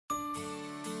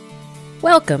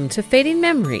Welcome to Fading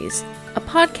Memories, a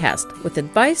podcast with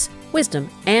advice, wisdom,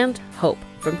 and hope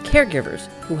from caregivers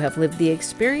who have lived the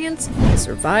experience and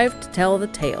survived to tell the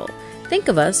tale. Think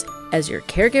of us as your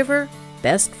caregiver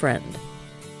best friend.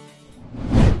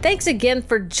 Thanks again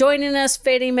for joining us,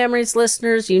 Fading Memories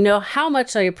listeners. You know how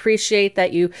much I appreciate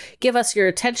that you give us your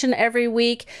attention every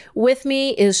week. With me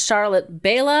is Charlotte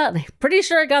Bayla, and I'm pretty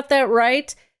sure I got that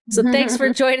right. So thanks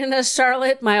for joining us,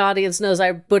 Charlotte. My audience knows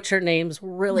I butcher names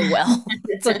really well.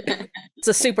 It's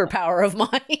a superpower of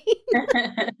mine.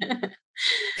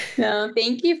 No,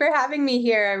 thank you for having me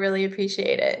here. I really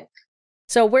appreciate it.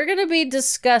 So we're going to be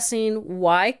discussing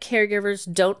why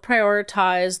caregivers don't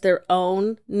prioritize their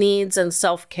own needs and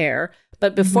self-care.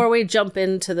 But before we jump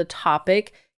into the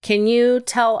topic, can you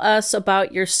tell us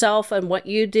about yourself and what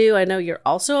you do? I know you're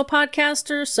also a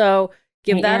podcaster, so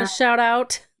give that a shout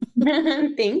out.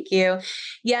 Thank you.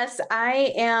 Yes,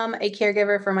 I am a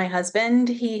caregiver for my husband.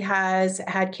 He has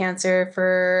had cancer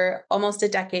for almost a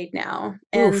decade now.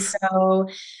 And so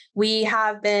we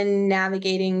have been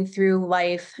navigating through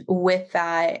life with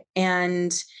that.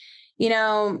 And, you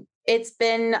know, it's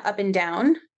been up and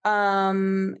down.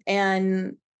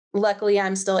 And luckily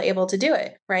I'm still able to do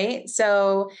it. Right.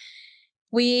 So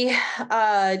we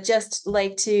just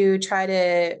like to try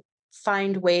to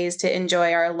find ways to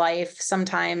enjoy our life.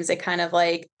 Sometimes it kind of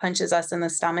like punches us in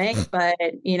the stomach, but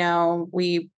you know,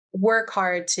 we work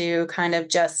hard to kind of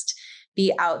just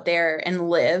be out there and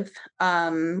live,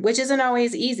 which isn't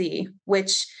always easy,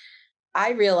 which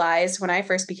I realized when I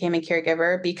first became a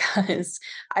caregiver because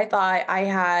I thought I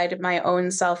had my own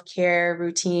self-care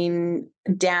routine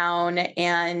down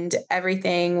and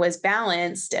everything was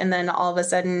balanced. And then all of a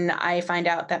sudden I find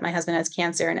out that my husband has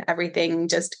cancer and everything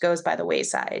just goes by the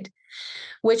wayside,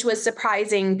 which was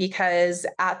surprising because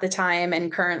at the time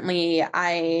and currently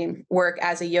I work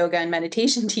as a yoga and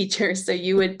meditation teacher. So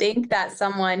you would think that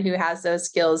someone who has those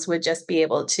skills would just be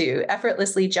able to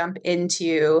effortlessly jump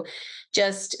into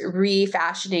just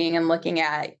refashioning and looking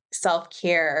at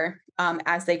self-care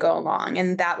as they go along.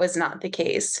 And that was not the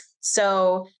case.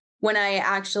 So when I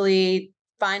actually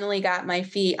finally got my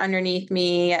feet underneath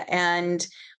me and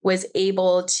was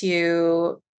able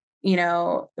to, you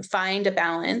know, find a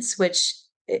balance, which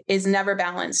is never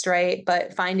balanced, right?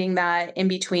 But finding that in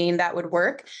between that would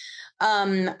work.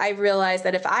 I realized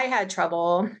that if I had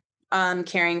trouble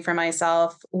caring for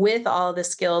myself with all the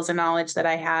skills and knowledge that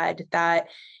I had, that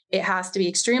it has to be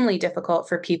extremely difficult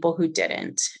for people who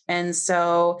didn't. And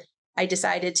so I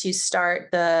decided to start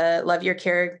the Love Your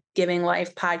Caregiving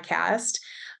Life podcast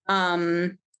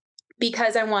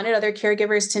because I wanted other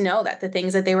caregivers to know that the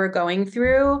things that they were going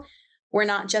through were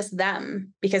not just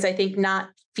them, because I think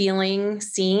not feeling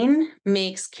seen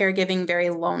makes caregiving very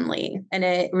lonely. And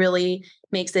it really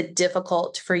makes it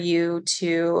difficult for you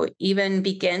to even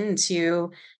begin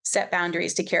to set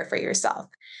boundaries to care for yourself.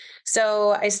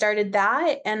 So I started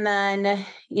that and then,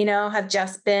 you know, have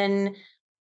just been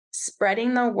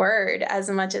spreading the word as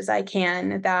much as I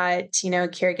can that, you know,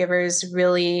 caregivers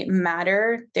really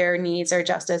matter. Their needs are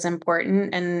just as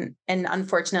important. And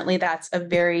unfortunately, that's a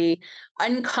very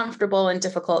uncomfortable and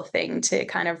difficult thing to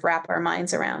kind of wrap our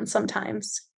minds around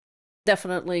sometimes.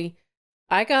 Definitely.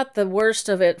 I got the worst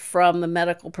of it from the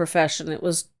medical profession. It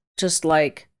was just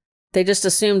like, they just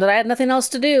assumed that I had nothing else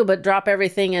to do but drop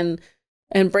everything and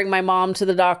bring my mom to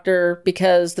the doctor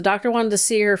because the doctor wanted to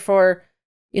see her for,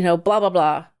 you know, blah, blah,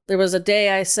 blah. There was a day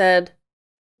I said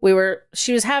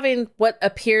she was having what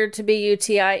appeared to be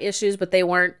UTI issues, but they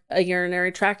weren't a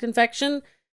urinary tract infection.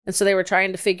 And so they were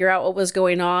trying to figure out what was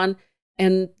going on.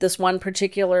 And this one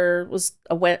particular was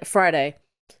a Friday.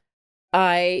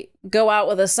 I go out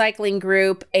with a cycling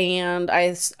group and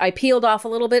I peeled off a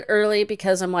little bit early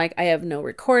because I'm like, I have no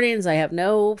recordings. I have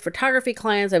no photography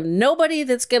clients. I have nobody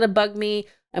that's going to bug me.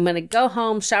 I'm going to go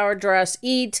home, shower, dress,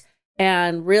 eat,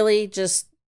 and really just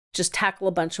tackle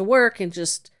a bunch of work and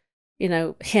just, you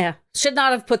know, should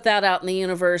not have put that out in the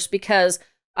universe because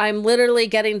I'm literally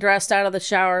getting dressed out of the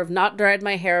shower, have not dried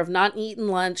my hair, have not eaten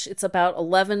lunch. It's about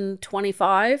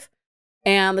 11:25.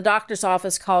 And the doctor's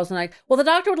office calls and like, well, the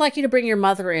doctor would like you to bring your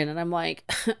mother in. And I'm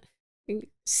like,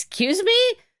 excuse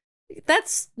me?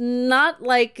 That's not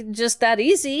like just that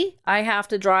easy. I have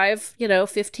to drive,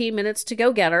 15 minutes to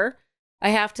go get her. I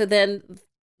have to then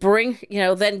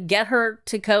then get her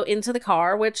to go into the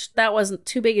car, which that wasn't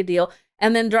too big a deal.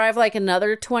 And then drive like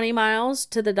another 20 miles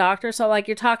to the doctor. So like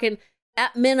you're talking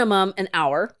at minimum an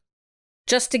hour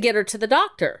just to get her to the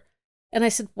doctor. And I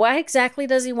said, why exactly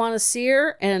does he want to see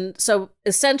her? And so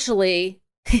essentially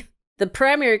the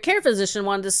primary care physician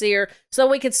wanted to see her so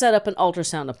we could set up an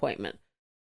ultrasound appointment.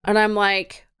 And I'm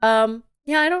like, yeah,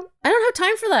 I don't have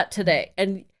time for that today.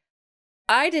 And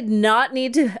I did not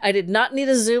need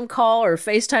a Zoom call or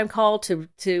FaceTime call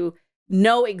to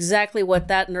know exactly what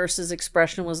that nurse's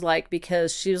expression was like,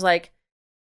 because she was like,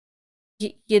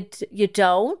 you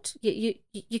don't,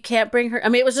 you can't bring her. I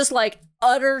mean, it was just like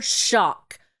utter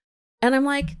shock. And I'm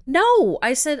like, no,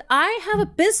 I said, I have a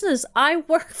business. I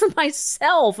work for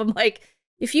myself. I'm like,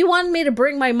 if you wanted me to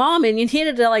bring my mom in, you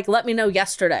needed to like let me know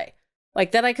yesterday.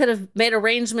 Like, then I could have made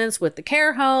arrangements with the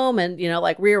care home and, you know,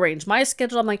 like rearrange my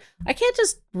schedule. I'm like, I can't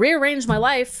just rearrange my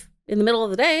life in the middle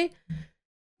of the day.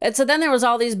 And so then there was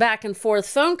all these back and forth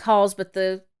phone calls, but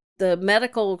the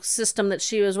medical system that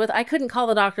she was with, I couldn't call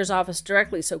the doctor's office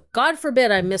directly. So God forbid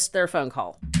I missed their phone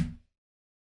call.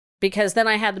 Because then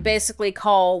I had to basically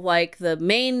call like the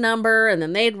main number, and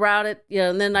then they'd route it, you know,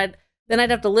 and then I'd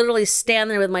have to literally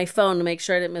stand there with my phone to make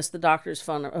sure I didn't miss the doctor's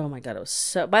phone number. Oh my God, it was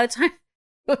so, by the time,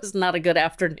 it was not a good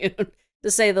afternoon, to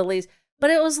say the least.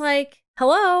 But it was like,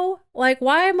 hello, like,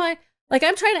 why am I, like,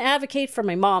 I'm trying to advocate for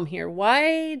my mom here.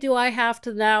 Why do I have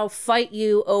to now fight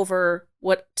you over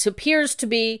what appears to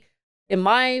be, in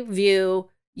my view,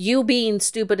 you being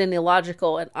stupid and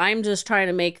illogical, and I'm just trying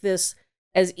to make this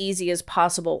as easy as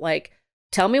possible. Like,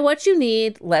 tell me what you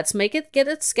need. Let's get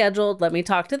it scheduled. Let me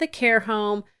talk to the care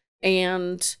home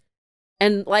and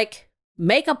like,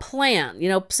 make a plan. You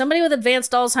know, somebody with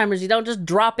advanced Alzheimer's, you don't just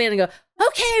drop in and go,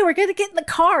 okay, we're going to get in the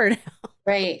car now.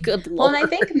 Right. Good Lord. Well, and I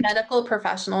think medical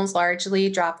professionals largely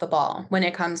drop the ball when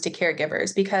it comes to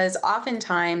caregivers, because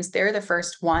oftentimes they're the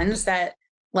first ones that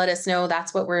let us know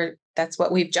that's what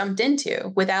we've jumped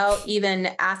into, without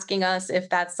even asking us if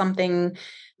that's something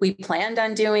we planned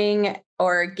on doing,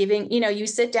 or giving, you know, you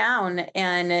sit down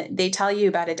and they tell you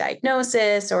about a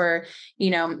diagnosis, or,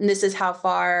 you know, this is how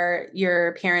far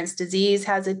your parent's disease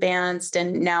has advanced,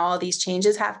 and now all these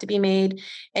changes have to be made.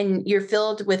 And you're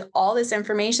filled with all this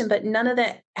information, but none of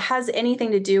that has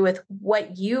anything to do with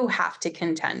what you have to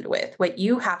contend with, what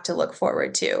you have to look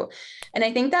forward to. And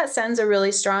I think that sends a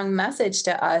really strong message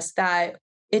to us that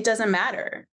it doesn't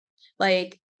matter.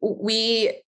 Like,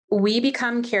 we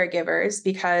become caregivers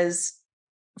because,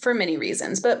 for many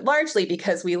reasons, but largely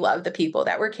because we love the people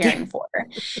that we're caring for.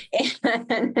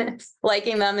 And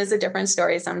liking them is a different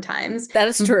story sometimes. That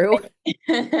is true.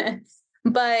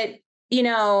 But, you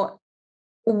know,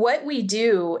 what we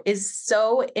do is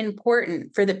so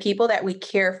important for the people that we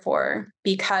care for,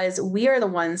 because we are the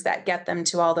ones that get them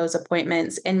to all those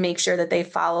appointments and make sure that they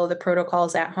follow the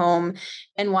protocols at home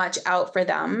and watch out for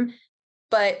them.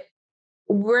 But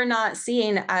we're not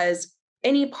seen as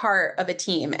any part of a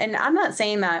team. And I'm not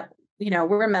saying that, you know,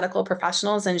 we're medical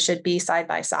professionals and should be side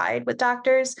by side with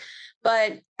doctors,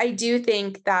 but I do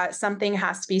think that something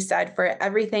has to be said for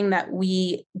everything that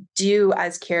we do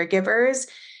as caregivers.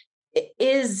 It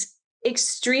is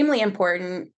extremely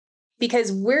important,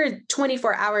 because we're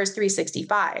 24 hours,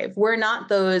 365. We're not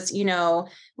those, you know,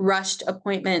 rushed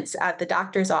appointments at the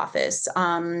doctor's office.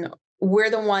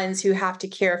 We're the ones who have to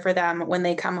care for them when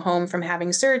they come home from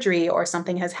having surgery or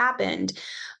something has happened.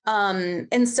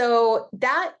 And so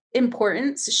that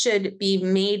importance should be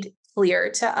made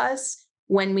clear to us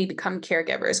when we become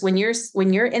caregivers. When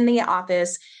you're in the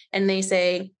office and they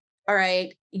say, all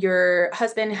right, your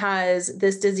husband has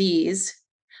this disease,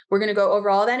 we're going to go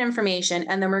over all that information,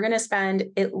 and then we're going to spend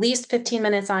at least 15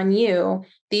 minutes on you.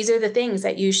 These are the things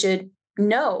that you should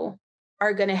know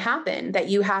are going to happen, that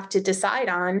you have to decide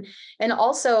on. And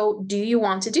also, do you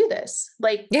want to do this?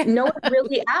 Like, no one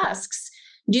really asks,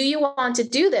 do you want to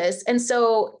do this? And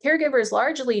so caregivers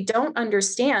largely don't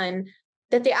understand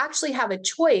that they actually have a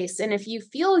choice. And if you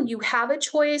feel you have a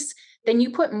choice, then you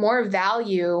put more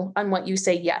value on what you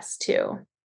say yes to.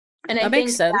 And that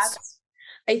makes sense.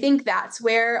 I think that's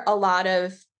where a lot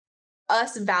of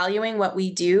us valuing what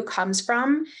we do comes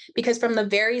from, because from the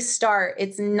very start,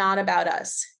 it's not about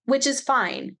us, which is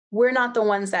fine. We're not the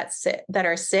ones that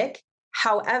are sick.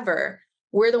 However,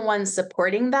 we're the ones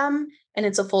supporting them, and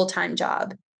it's a full-time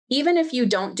job. Even if you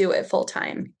don't do it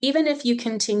full-time, even if you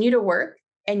continue to work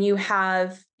and you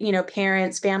have, you know,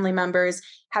 parents, family members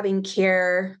having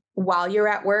care while you're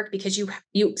at work, because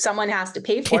someone has to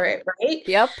pay for it, right?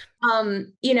 Yep.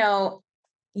 You know,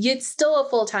 it's still a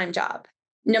full-time job.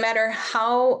 No matter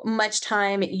how much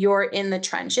time you're in the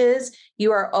trenches,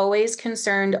 you are always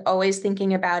concerned, always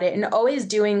thinking about it, and always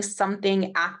doing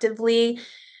something actively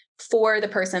for the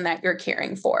person that you're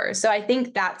caring for. So I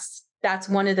think that's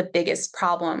one of the biggest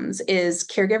problems, is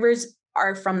caregivers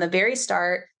are from the very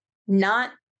start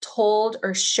not told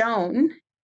or shown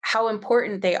how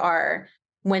important they are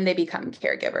when they become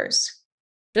caregivers.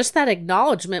 Just that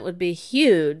acknowledgement would be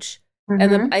huge. Mm-hmm.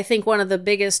 And I think one of the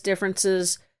biggest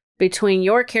differences between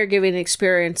your caregiving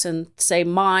experience and, say,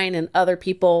 mine and other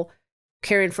people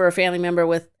caring for a family member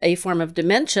with a form of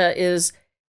dementia is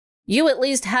you at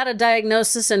least had a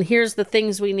diagnosis and here's the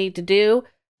things we need to do.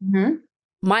 Mm-hmm.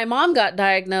 My mom got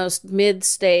diagnosed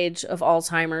mid-stage of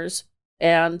Alzheimer's,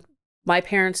 and my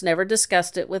parents never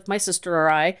discussed it with my sister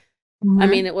or I. Mm-hmm. I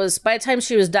mean, it was, by the time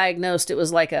she was diagnosed, it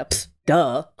was like a,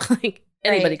 duh, like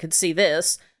anybody could see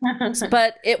this.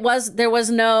 But there was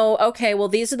no, okay, well,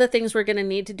 these are the things we're going to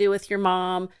need to do with your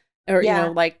mom. Or, you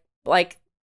know, like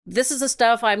this is the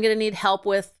stuff I'm going to need help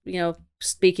with, you know,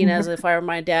 speaking as if I were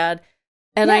my dad.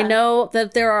 And I know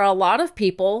that there are a lot of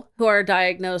people who are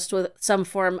diagnosed with some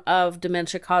form of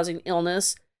dementia causing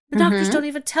illness. The doctors don't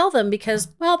even tell them because,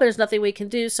 well, there's nothing we can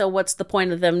do. So what's the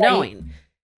point of them knowing?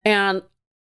 And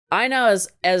I know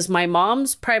as my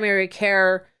mom's primary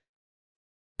care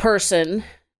person,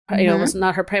 you know, was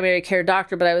not her primary care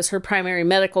doctor, but I was her primary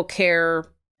medical care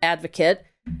advocate.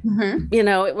 You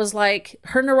know, it was like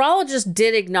her neurologist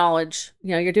did acknowledge,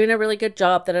 you know, you're doing a really good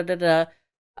job,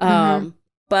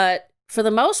 but for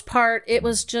the most part, it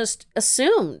was just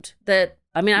assumed that,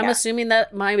 I mean, I'm assuming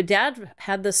that my dad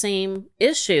had the same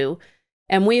issue,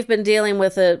 and we've been dealing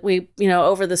with it. We, you know,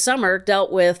 over the summer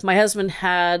dealt with, my husband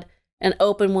had an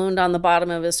open wound on the bottom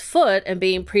of his foot, and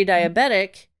being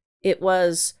pre-diabetic, it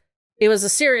was a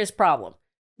serious problem.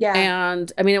 Yeah.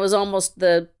 And I mean, it was almost,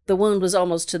 the wound was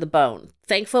almost to the bone.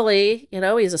 Thankfully, you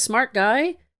know, he's a smart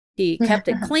guy. He kept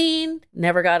it clean,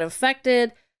 never got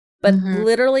infected. But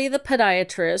literally the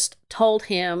podiatrist told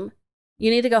him,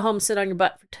 you need to go home and sit on your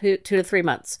butt for 2 to 3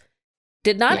 months.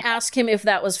 Did not ask him if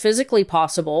that was physically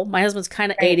possible. My husband's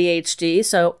kind of ADHD,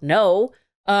 so no.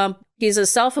 He's a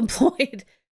self-employed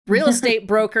real estate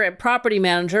broker and property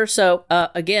manager. So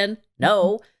again,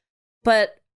 no.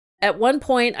 But at one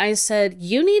point I said,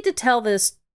 you need to tell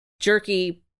this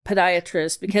jerky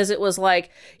podiatrist, because it was like,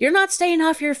 you're not staying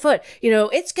off your foot. You know,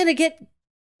 it's going to get,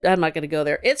 I'm not going to go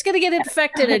there. It's going to get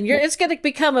infected and it's going to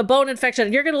become a bone infection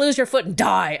and you're going to lose your foot and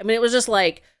die. I mean, it was just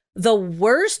like the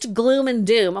worst gloom and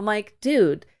doom. I'm like,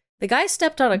 dude, the guy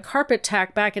stepped on a carpet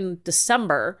tack back in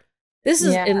December. This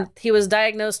is, and he was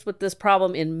diagnosed with this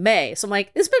problem in May. So I'm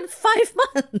like, it's been 5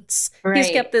 months.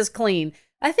 He's kept this clean.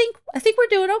 I think we're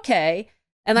doing okay.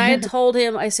 And I had told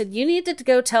him, I said, you need to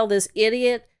go tell this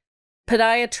idiot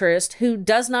podiatrist who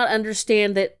does not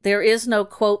understand that there is no,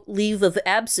 quote, leave of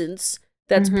absence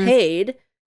that's paid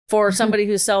for somebody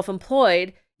who's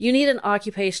self-employed. You need an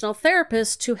occupational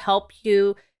therapist to help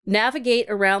you navigate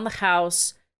around the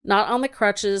house, not on the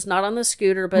crutches, not on the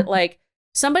scooter, but like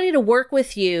somebody to work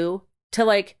with you to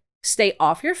like stay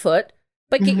off your foot,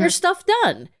 but get your stuff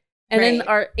done. And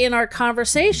in our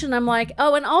conversation, I'm like,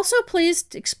 oh, and also please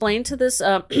explain to this,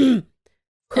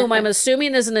 whom I'm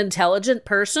assuming is an intelligent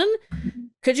person,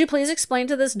 could you please explain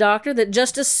to this doctor that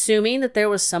just assuming that there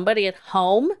was somebody at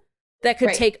home that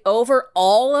could take over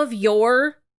all of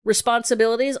your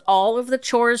responsibilities, all of the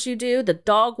chores you do, the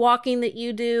dog walking that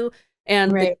you do,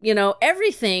 and the, you know,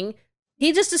 everything.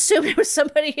 He just assumed there was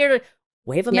somebody here to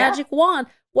wave a magic wand.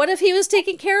 What if he was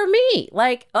taking care of me?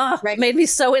 Like, it made me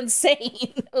so insane.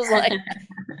 It was like,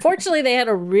 fortunately, they had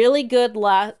a really good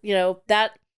so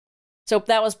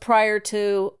that was prior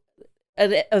to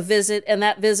a visit, and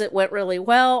that visit went really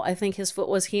well. I think his foot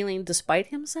was healing despite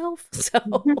himself. So,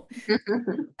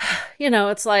 you know,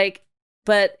 it's like,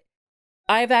 but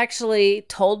I've actually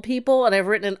told people, and I've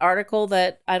written an article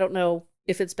that I don't know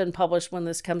if it's been published when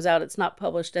this comes out. It's not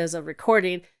published as a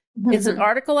recording. It's an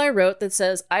article I wrote that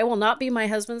says, I will not be my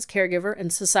husband's caregiver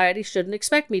and society shouldn't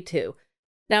expect me to.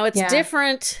 Now, it's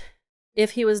different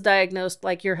if he was diagnosed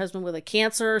like your husband with a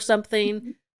cancer or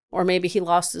something, or maybe he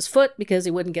lost his foot because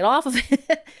he wouldn't get off of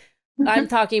it. I'm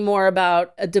talking more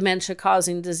about a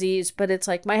dementia-causing disease, but it's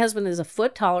like my husband is a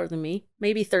foot taller than me,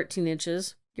 maybe 13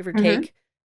 inches, give or take,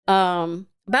 about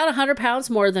 100 pounds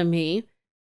more than me.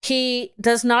 He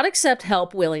does not accept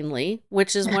help willingly,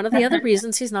 which is one of the other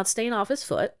reasons he's not staying off his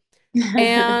foot.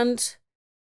 And,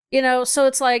 you know, so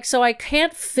it's like, so I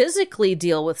can't physically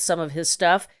deal with some of his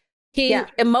stuff. He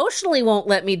emotionally won't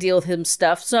let me deal with his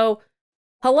stuff. So,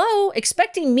 hello,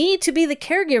 expecting me to be the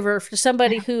caregiver for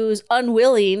somebody who's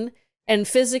unwilling and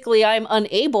physically I'm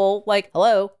unable, like,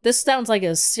 hello, this sounds like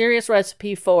a serious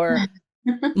recipe for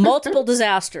multiple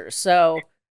disasters. So,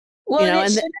 well, you know, it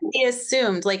shouldn't be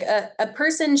assumed. Like a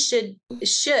person should,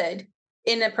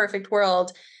 in a perfect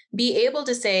world, be able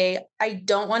to say, I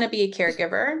don't want to be a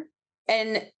caregiver,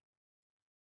 and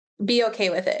be okay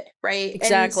with it, right?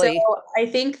 Exactly. And so I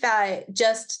think that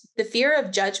just the fear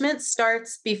of judgment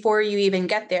starts before you even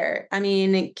get there. I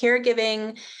mean,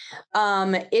 caregiving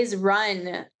is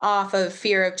run off of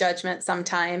fear of judgment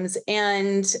sometimes.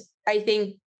 And I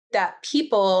think that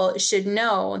people should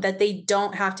know that they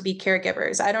don't have to be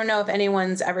caregivers. I don't know if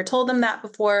anyone's ever told them that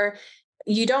before.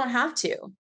 You don't have to.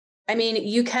 I mean,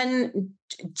 you can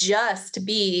just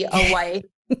be a wife,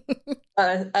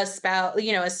 a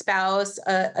spouse,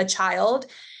 a child.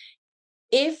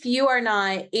 If you are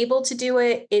not able to do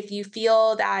it, if you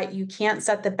feel that you can't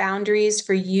set the boundaries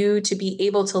for you to be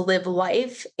able to live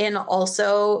life and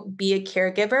also be a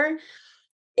caregiver,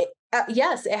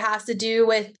 yes, it has to do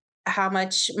with how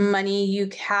much money you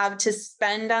have to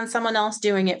spend on someone else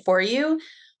doing it for you.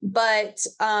 But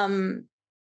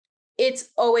it's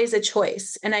always a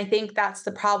choice. And I think that's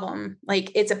the problem.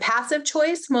 Like, it's a passive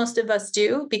choice. Most of us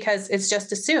do because it's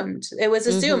just assumed. It was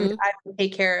assumed I would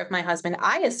take care of my husband.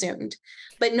 I assumed,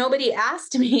 but nobody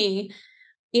asked me,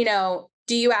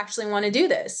 do you actually want to do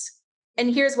this?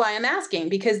 And here's why I'm asking,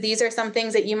 because these are some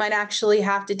things that you might actually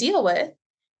have to deal with.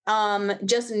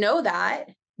 Just know that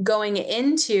going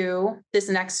into this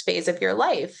next phase of your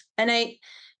life. And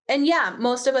yeah,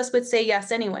 most of us would say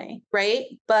yes anyway, right?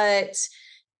 But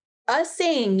us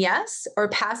saying yes or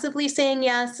passively saying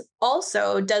yes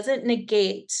also doesn't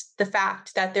negate the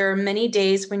fact that there are many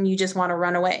days when you just want to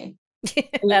run away.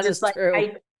 That is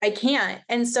true. I can't.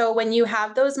 And so when you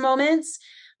have those moments,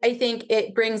 I think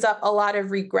it brings up a lot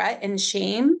of regret and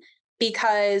shame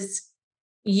because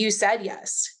you said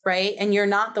yes, right? And you're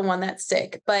not the one that's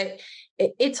sick. But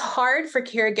it's hard for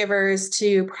caregivers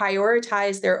to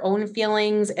prioritize their own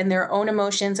feelings and their own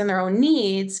emotions and their own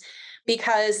needs,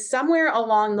 because somewhere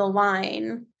along the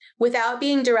line, without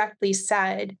being directly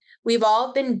said, we've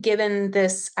all been given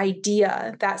this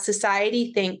idea that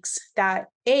society thinks that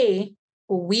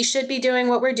we should be doing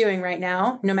what we're doing right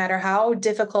now, no matter how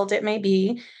difficult it may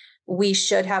be. We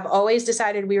should have always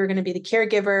decided we were going to be the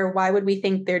caregiver. Why would we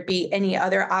think there'd be any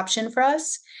other option for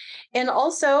us? And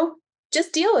also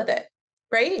just deal with it,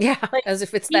 right? Yeah, as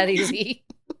if it's that easy.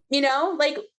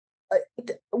 Like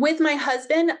with my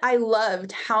husband, I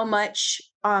loved how much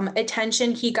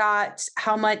attention he got,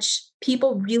 how much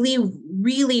people really,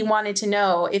 really wanted to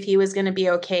know if he was going to be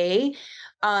okay,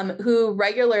 who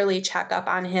regularly check up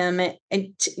on him, and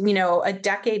a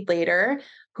decade later,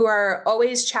 who are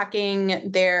always checking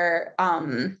their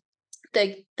the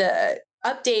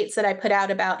updates that I put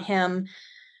out about him.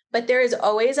 But there is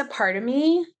always a part of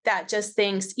me that just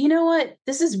thinks, you know what,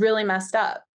 this is really messed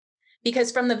up.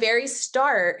 Because from the very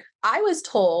start, I was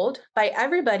told by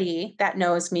everybody that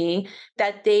knows me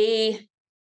that they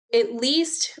at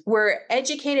least were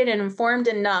educated and informed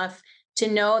enough to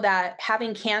know that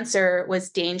having cancer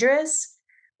was dangerous,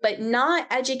 but not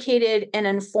educated and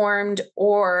informed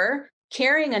or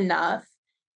caring enough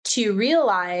to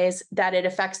realize that it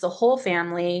affects the whole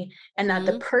family and that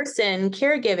the person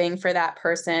caregiving for that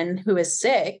person who is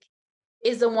sick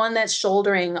is the one that's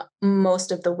shouldering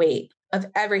most of the weight of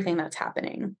everything that's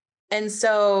happening. And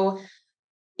so,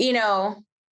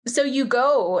 so you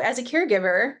go as a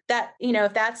caregiver that,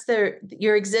 if that's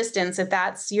your existence, if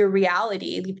that's your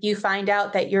reality, if you find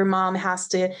out that your mom has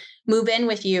to move in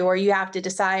with you, or you have to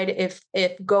decide if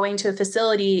going to a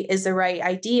facility is the right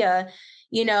idea,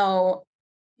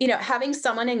 having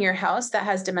someone in your house that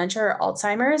has dementia or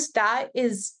Alzheimer's, that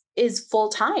is full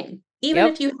time. Even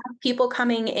if you have people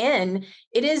coming in,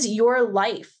 it is your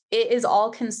life. It is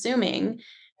all consuming.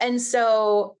 And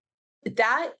so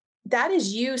that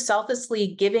is you selflessly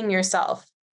giving yourself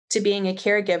to being a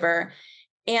caregiver.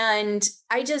 And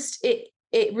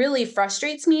it really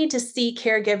frustrates me to see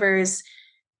caregivers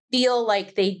feel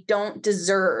like they don't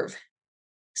deserve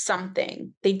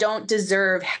something. They don't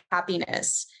deserve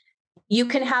happiness. You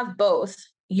can have both.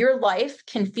 Your life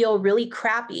can feel really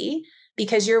crappy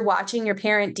because you're watching your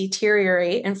parent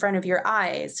deteriorate in front of your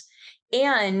eyes,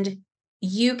 and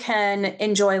you can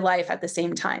enjoy life at the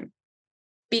same time,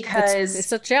 because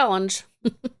it's a challenge.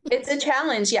 It's a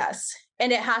challenge, yes.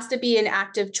 And it has to be an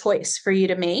active choice for you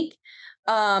to make.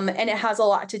 And it has a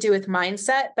lot to do with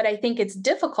mindset, but I think it's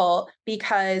difficult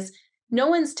because no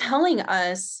one's telling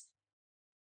us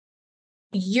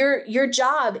your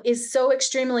job is so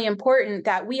extremely important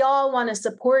that we all want to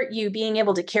support you being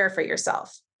able to care for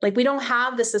yourself. Like, we don't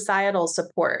have the societal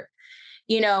support.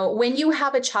 When you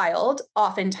have a child,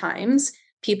 oftentimes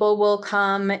people will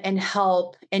come and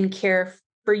help and care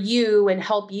for you and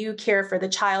help you care for the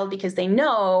child, because they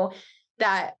know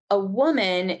that a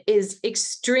woman is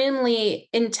extremely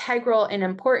integral and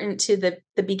important to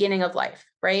the beginning of life,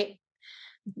 right?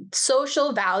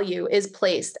 Social value is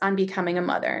placed on becoming a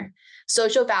mother.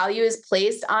 Social value is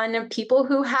placed on people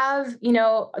who have,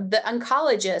 the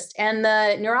oncologist and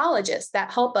the neurologist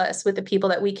that help us with the people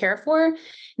that we care for.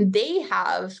 They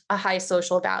have a high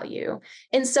social value.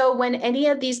 And so when any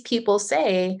of these people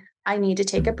say, I need to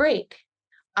take a break,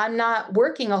 I'm not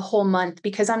working a whole month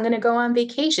because I'm going to go on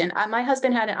vacation. My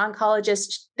husband had an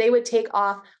oncologist. They would take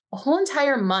off a whole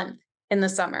entire month in the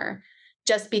summer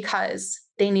just because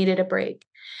they needed a break.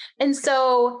 And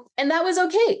so, and that was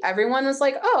okay. Everyone was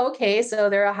like, oh, okay. So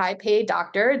they're a high paid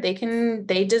doctor.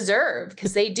 They deserve,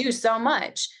 because they do so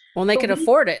much. Well, they can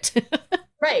afford it.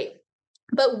 Right.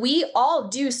 But we all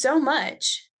do so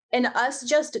much. And us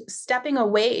just stepping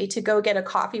away to go get a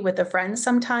coffee with a friend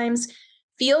sometimes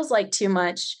feels like too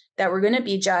much, that we're going to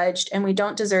be judged and we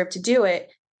don't deserve to do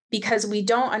it because we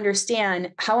don't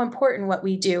understand how important what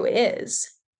we do is.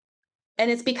 And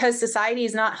it's because society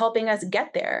is not helping us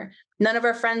get there. None of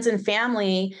our friends and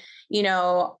family,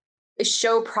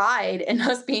 show pride in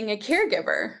us being a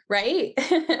caregiver, right?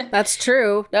 That's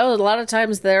true. No, a lot of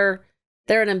times they're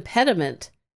an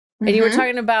impediment. And you were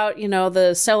talking about,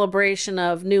 the celebration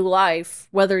of new life,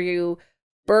 whether you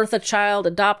birth a child,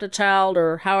 adopt a child,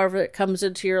 or however it comes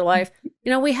into your life.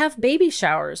 We have baby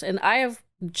showers, and I have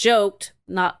joked,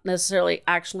 not necessarily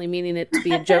actually meaning it to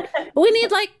be a joke, but we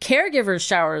need like caregiver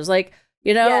showers. Like,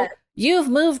 you've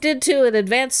moved into an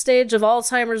advanced stage of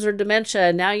Alzheimer's or dementia,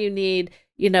 and now you need,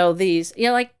 these,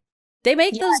 like they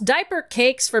make those diaper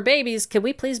cakes for babies. Can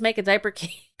we please make a diaper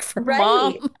cake for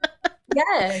mom?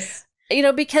 Yes.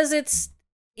 Because it's,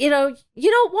 you don't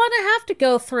want to have to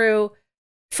go through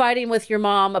fighting with your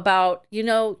mom about,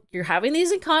 you're having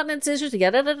these incontinence issues,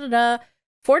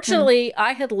 Fortunately,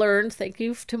 I had learned, thank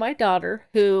you to my daughter,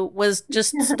 who was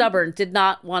just stubborn, did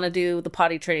not want to do the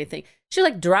potty training thing. She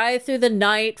drive through the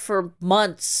night for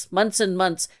months and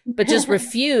months, but just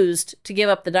refused to give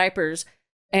up the diapers.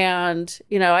 And,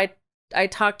 I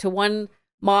talked to one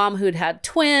mom who'd had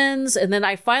twins, and then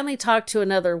I finally talked to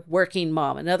another working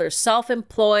mom, another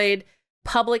self-employed,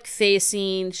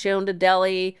 public-facing. She owned a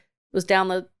deli, was down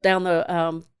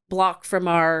the block from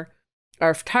our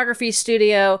photography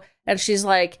studio. And she's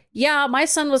like, yeah, my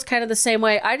son was kind of the same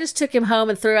way. I just took him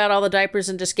home and threw out all the diapers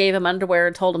and just gave him underwear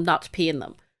and told him not to pee in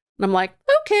them. And I'm like,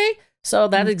 okay. So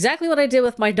that's exactly what I did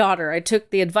with my daughter. I took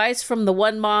the advice from the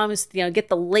one mom, get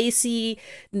the lacy,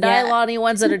 nylon-y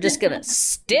ones that are just going to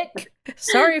stick.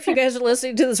 Sorry if you guys are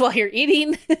listening to this while you're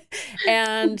eating.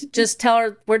 And just tell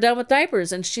her we're done with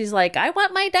diapers. And she's like, I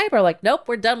want my diaper. I'm like, nope,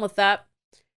 we're done with that.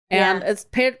 And it's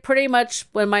pretty much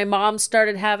when my mom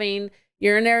started having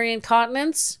urinary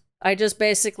incontinence, I just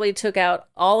basically took out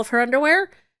all of her underwear,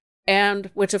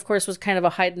 and which of course was kind of a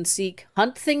hide and seek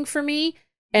hunt thing for me,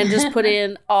 and just put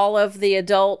in all of the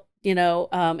adult,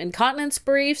 incontinence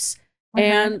briefs,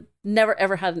 and never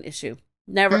ever had an issue.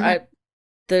 Never,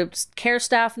 the care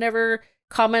staff never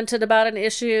commented about an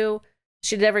issue.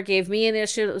 She never gave me an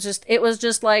issue. It was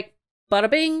just like, bada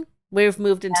bing, we've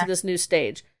moved into this new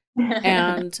stage.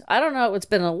 And I don't know, it's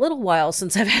been a little while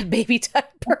since I've had baby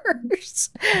diapers,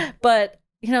 but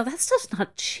that stuff's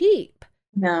not cheap.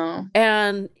 No.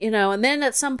 And, and then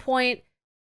at some point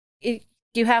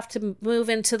you have to move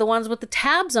into the ones with the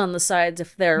tabs on the sides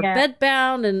if they're bed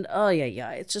bound, and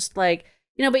it's just like,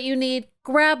 but you need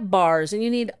grab bars, and you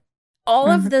need all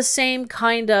of the same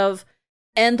kind of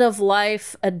end of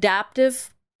life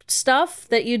adaptive stuff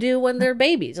that you do when they're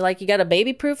babies. Like, you got to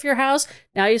baby proof your house.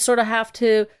 Now you sort of have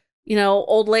to,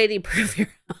 old lady proof your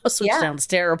house, which sounds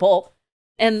terrible.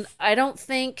 And I don't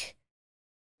think,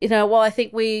 I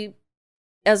think we,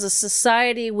 as a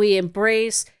society, we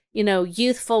embrace,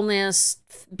 youthfulness,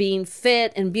 being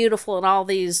fit and beautiful, and all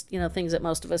these, things that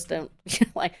most of us don't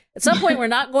like. At some point, we're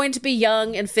not going to be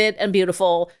young and fit and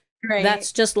beautiful. Right.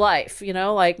 That's just life,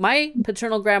 like my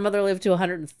paternal grandmother lived to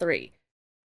 103.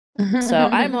 So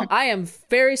I am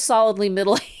very solidly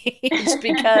middle-aged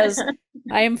because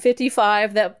I am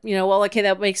 55. That,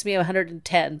 that makes me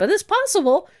 110, but it's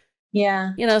possible.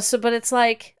 Yeah. But it's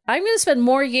like, I'm going to spend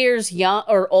more years young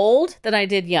or old than I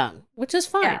did young, which is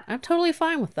fine. Yeah. I'm totally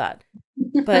fine with that.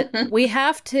 But we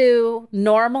have to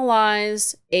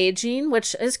normalize aging,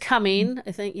 which is coming.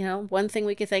 I think, one thing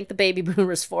we could thank the baby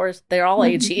boomers for is they're all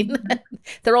aging.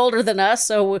 They're older than us,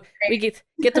 so we get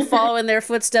to follow in their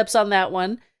footsteps on that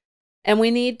one. And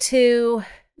we need to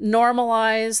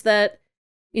normalize that,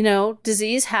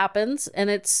 disease happens, and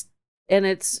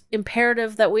it's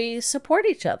imperative that we support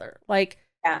each other. Like,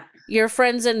 your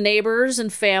friends and neighbors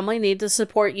and family need to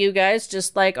support you guys,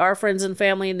 just like our friends and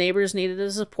family and neighbors needed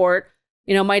to support,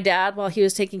 my dad while he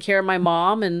was taking care of my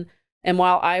mom, and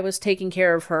while I was taking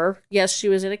care of her. Yes, she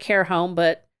was in a care home,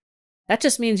 but that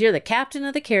just means you're the captain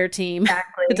of the care team.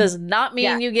 Exactly. It does not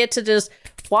mean you get to just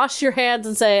wash your hands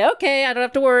and say, okay, I don't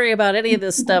have to worry about any of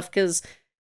this stuff, because,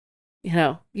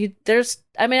 I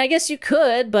guess you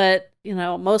could, but,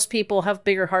 most people have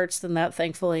bigger hearts than that,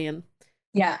 thankfully. And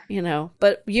Yeah.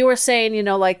 But you were saying,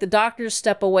 like the doctors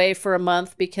step away for a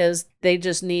month because they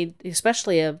just need,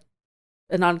 especially an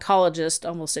oncologist,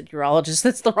 almost said urologist,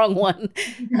 that's the wrong one,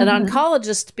 an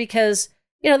oncologist, because,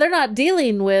 they're not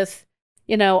dealing with,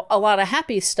 a lot of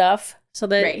happy stuff. So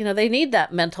that, Right. they need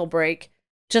that mental break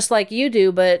just like you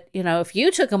do. But, if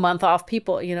you took a month off,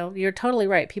 people, you're totally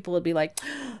right. People would be like,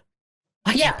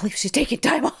 I can't Yeah. believe she's taking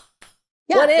time off.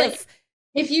 What Yeah. Like, if?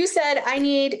 if you said,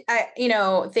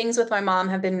 things with my mom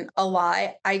have been a lot,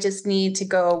 I just need to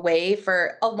go away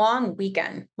for a long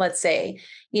weekend, let's say,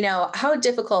 how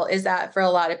difficult is that for a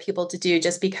lot of people to do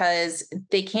just because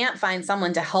they can't find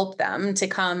someone to help them to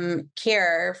come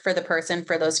care for the person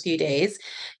for those few days.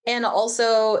 And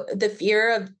also the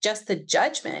fear of just the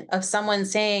judgment of someone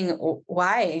saying,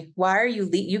 why are you,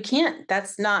 you can't,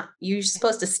 that's not, you're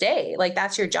supposed to stay. Like,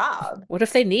 that's your job. What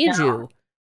if they need you?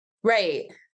 Right.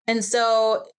 And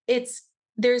so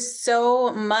there's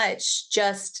so much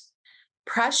just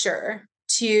pressure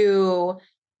to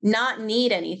not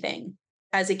need anything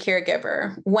as a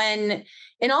caregiver, when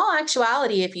in all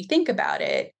actuality, if you think about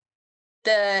it,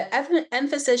 the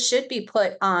emphasis should be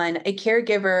put on a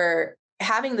caregiver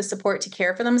having the support to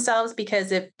care for themselves,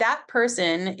 because if that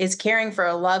person is caring for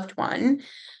a loved one,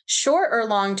 short or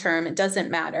long term, it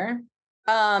doesn't matter.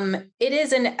 It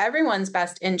is in everyone's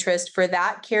best interest for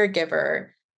that caregiver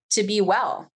to be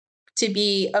well, to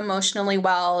be emotionally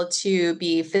well, to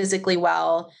be physically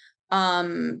well,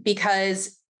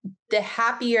 because the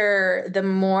happier, the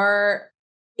more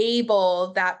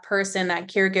able that person, that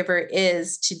caregiver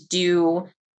is to do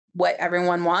what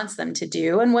everyone wants them to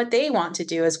do and what they want to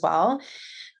do as well.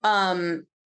 The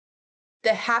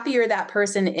happier that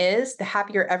person is, the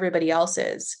happier everybody else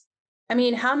is. I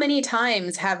mean, how many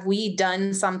times have we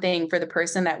done something for the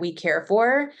person that we care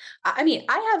for? I mean,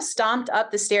 I have stomped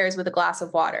up the stairs with a glass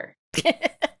of water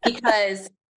because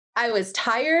I was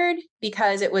tired,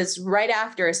 because it was right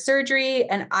after a surgery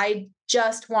and I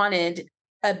just wanted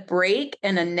a break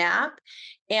and a nap.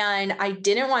 And I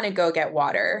didn't want to go get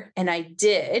water. And I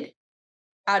did,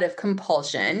 out of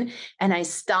compulsion. And I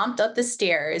stomped up the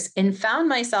stairs and found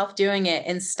myself doing it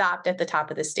and stopped at the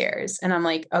top of the stairs. And I'm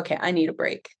like, okay, I need a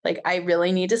break. Like, I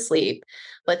really need to sleep.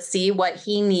 Let's see what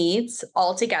he needs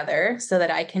all together so that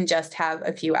I can just have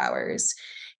a few hours.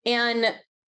 And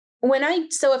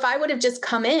so if I would have just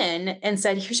come in and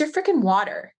said, here's your freaking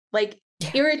water, like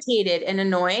irritated and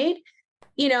annoyed,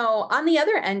 on the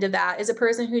other end of that is a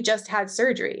person who just had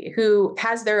surgery, who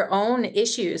has their own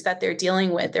issues that they're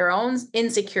dealing with, their own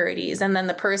insecurities. And then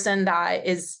the person that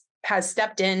has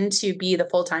stepped in to be the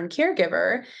full-time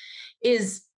caregiver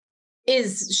is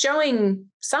showing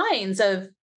signs of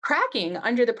cracking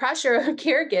under the pressure of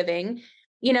caregiving.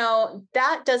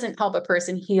 That doesn't help a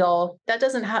person heal. That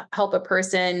doesn't help a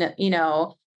person,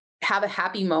 have a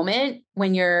happy moment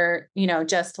when you're,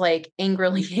 just like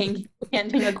angrily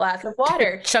handing a glass of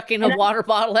water, chucking a water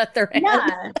bottle at their hand.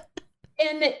 Yeah.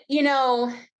 And,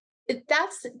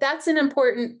 that's an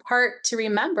important part to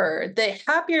remember. The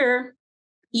happier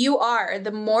you are,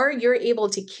 the more you're able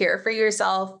to care for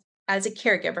yourself as a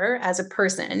caregiver, as a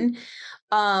person,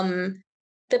 the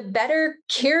better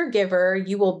caregiver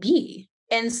you will be.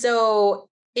 And so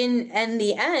in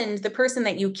the end, the person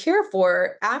that you care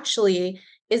for actually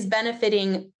is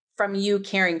benefiting from you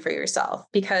caring for yourself.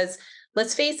 Because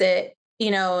let's face it,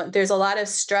 there's a lot of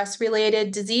stress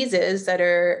related diseases that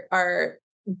are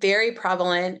very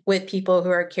prevalent with people who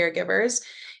are caregivers.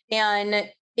 And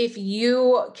if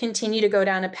you continue to go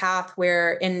down a path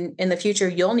where in the future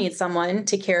you'll need someone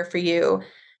to care for you,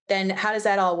 then how does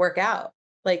that all work out?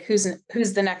 Like, who's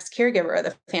the next caregiver of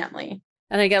the family?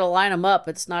 And I got to line them up.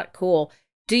 It's not cool.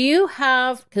 Do you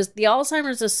have, because the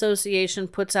Alzheimer's Association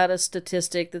puts out a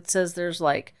statistic that says there's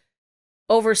like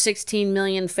over 16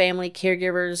 million family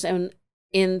caregivers. And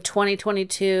in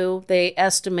 2022, they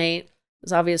estimate,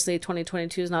 because obviously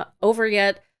 2022 is not over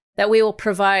yet, that we will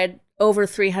provide over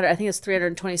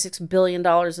 $326 billion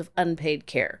of unpaid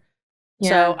care. Yeah.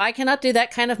 So I cannot do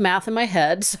that kind of math in my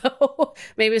head. So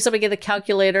maybe somebody get a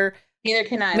calculator. Neither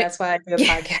can I. That's why I do a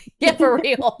podcast. Yeah, for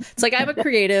real. It's like, I'm a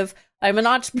creative, I'm an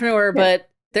entrepreneur, but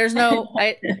there's no,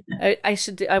 I'm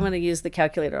going to use the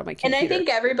calculator on my computer. And I think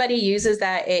everybody uses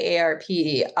that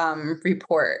AARP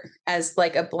report as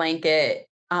like a blanket,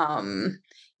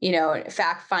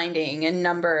 fact finding and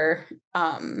number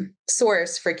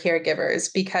source for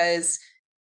caregivers, because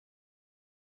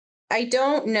I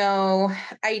don't know.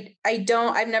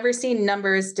 I've never seen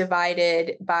numbers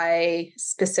divided by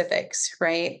specifics,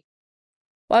 right?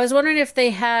 Well, I was wondering if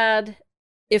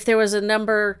there was a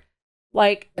number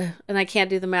like, and I can't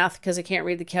do the math because I can't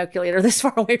read the calculator this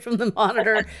far away from the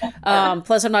monitor.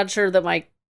 Plus, I'm not sure that my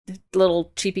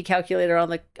little cheapy calculator on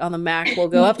the Mac will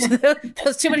go up to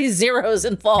there's too many zeros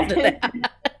involved in that.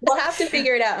 We'll have to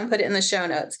figure it out and put it in the show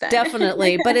notes then.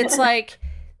 Definitely. But it's like,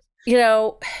 you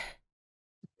know,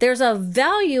 there's a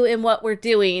value in what we're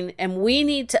doing, and we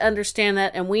need to understand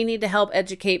that, and we need to help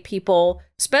educate people,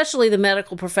 especially the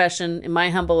medical profession, in my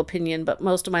humble opinion, but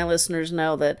most of my listeners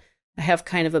know that I have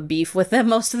kind of a beef with them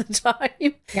most of the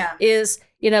time. Yeah. Is,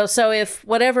 you know, so if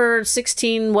whatever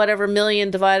 16 whatever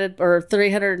million divided, or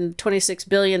 326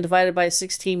 billion divided by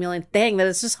 16 million, dang, that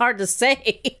is just hard to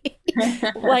say.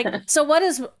 Like, so what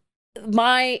is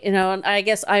my, you know, and I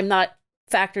guess I'm not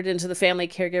factored into the family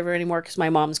caregiver anymore because my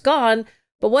mom's gone,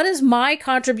 but what is my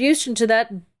contribution to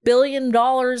that $1 billion, you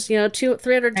know,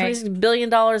 $326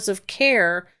 billion of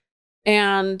care?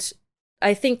 And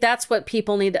I think that's what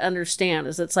people need to understand,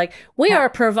 is it's like, we are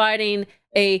providing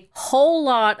a whole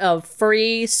lot of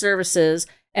free services,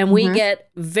 and we get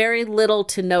very little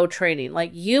to no training.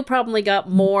 Like, you probably got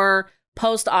more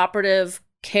post-operative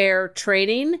care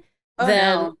training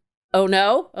than... No. Oh,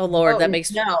 no? Oh, Lord, that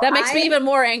makes me even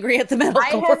more angry at the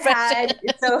medical profession.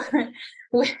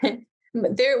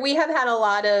 We have had a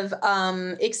lot of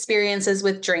experiences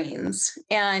with drains.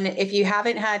 And if you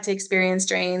haven't had to experience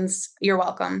drains, you're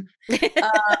welcome.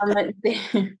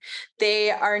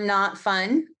 They are not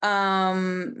fun.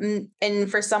 And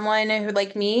for someone who,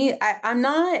 like me, I'm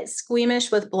not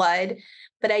squeamish with blood,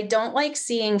 but I don't like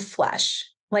seeing flesh.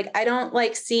 Like, I don't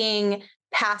like seeing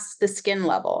past the skin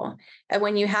level. And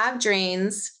when you have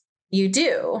drains, you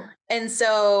do. And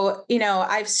so, you know,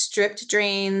 I've stripped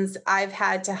drains. I've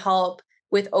had to help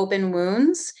with open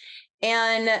wounds,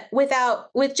 and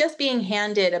with just being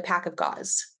handed a pack of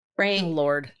gauze, right? Oh,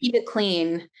 Lord. Keep it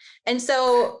clean. And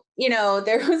so, you know,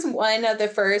 there was one of the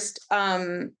first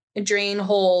drain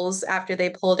holes after they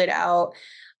pulled it out.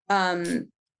 And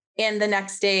the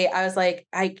next day I was like,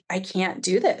 I can't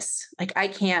do this. Like, I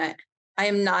can't. I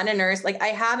am not a nurse. Like, I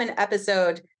have an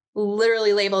episode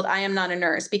literally labeled, I am not a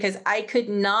nurse, because I could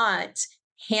not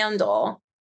handle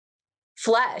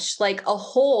flesh, like a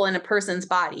hole in a person's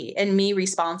body, and me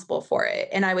responsible for it.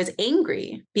 And I was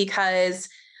angry because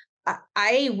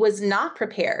I was not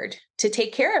prepared to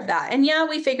take care of that. And yeah,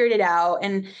 we figured it out.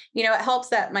 And, you know, it helps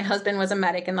that my husband was a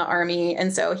medic in the Army.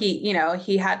 And so he, you know,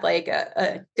 he had like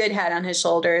a good head on his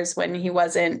shoulders when he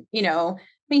wasn't, you know, I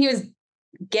mean, he was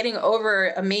getting over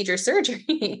a major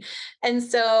surgery. And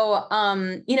so,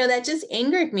 you know, that just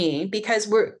angered me,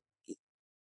 because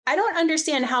I don't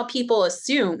understand how people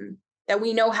assume that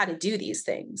we know how to do these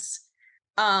things.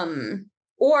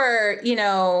 Or, you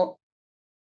know,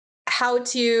 how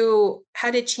to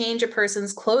change a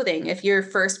person's clothing if you're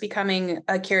first becoming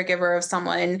a caregiver of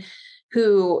someone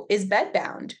who is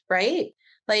bedbound, right?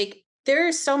 Like, there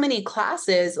are so many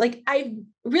classes. Like, I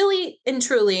really and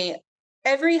truly,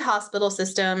 every hospital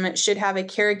system should have a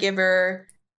caregiver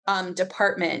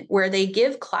department where they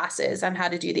give classes on how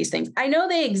to do these things. I know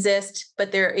they exist,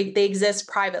 but they exist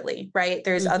privately, right?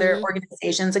 There's other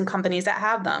organizations and companies that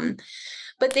have them,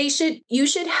 but you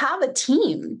should have a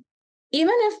team,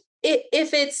 even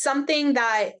if it's something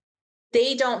that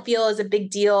they don't feel is a big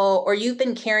deal, or you've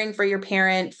been caring for your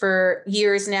parent for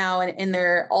years now, and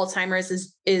their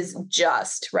Alzheimer's is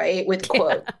just right with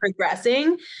quote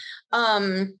progressing.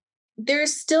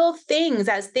 There's still things,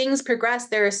 as things progress,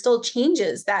 there are still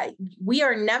changes that we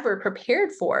are never prepared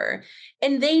for.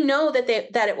 And they know that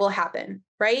it will happen,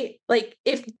 right? Like,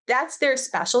 if that's their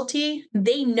specialty,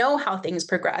 they know how things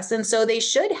progress. And so they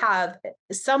should have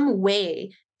some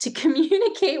way to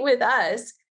communicate with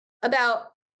us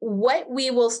about what we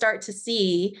will start to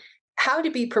see, how to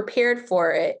be prepared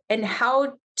for it, and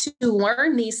how to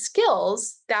learn these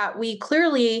skills that we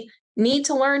clearly need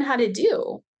to learn how to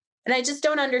do. And I just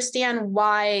don't understand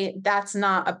why that's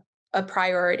not a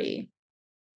priority.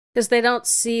 Because they don't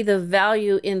see the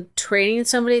value in training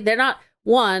somebody. They're not,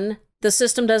 one, the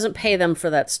system doesn't pay them for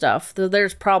that stuff.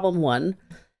 There's problem one.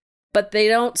 But they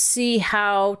don't see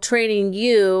how training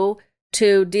you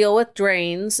to deal with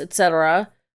drains, etc.,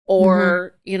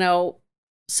 or, you know,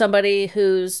 somebody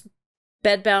who's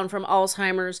bedbound from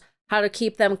Alzheimer's, how to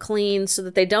keep them clean so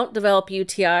that they don't develop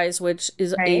UTIs, which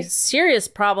is a serious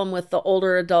problem with the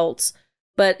older adults.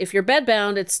 But if you're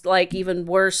bedbound, it's like even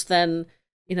worse than,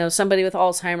 you know, somebody with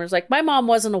Alzheimer's. Like, my mom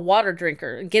wasn't a water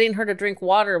drinker, and getting her to drink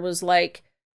water was like,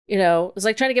 you know, it was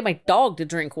like trying to get my dog to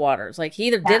drink water. It's like, he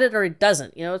either did it or he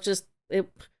doesn't. You know, it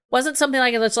wasn't something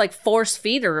like, let's like force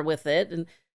feed her with it. And,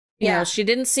 you know, she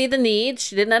didn't see the need.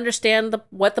 She didn't understand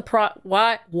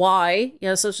why, you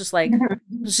know, so it's just like,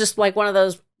 it's just like one of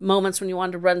those moments when you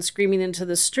wanted to run screaming into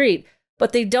the street.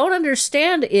 But they don't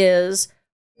understand is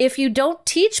if you don't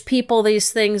teach people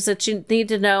these things that you need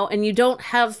to know, and you don't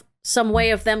have some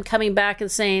way of them coming back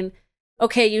and saying,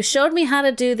 okay, you showed me how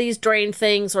to do these drain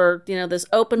things, or, you know, this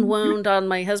open wound on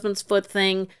my husband's foot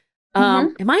thing.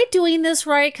 Am I doing this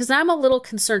right? Because I'm a little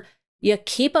concerned. You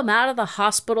keep them out of the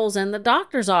hospitals and the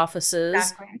doctor's offices.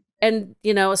 Exactly. And,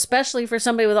 you know, especially for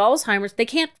somebody with Alzheimer's, they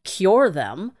can't cure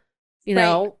them, you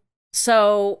know.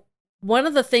 So one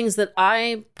of the things that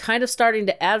I'm kind of starting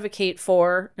to advocate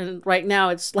for, and right now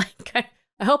it's like,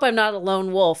 I hope I'm not a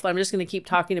lone wolf. I'm just going to keep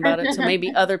talking about it. So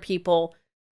maybe other people,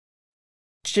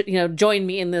 you know, join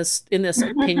me in this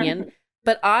opinion.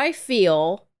 But I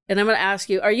feel, and I'm going to ask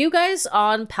you, are you guys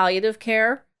on palliative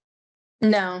care?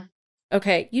 No.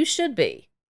 Okay, you should be.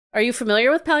 Are you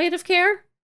familiar with palliative care?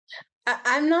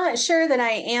 I'm not sure that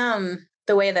I am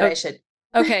the way that I should.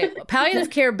 Okay, palliative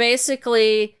care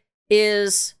basically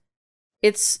is,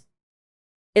 it's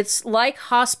like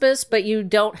hospice, but you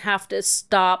don't have to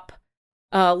stop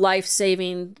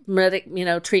life-saving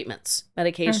treatments,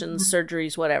 medications,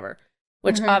 surgeries, whatever,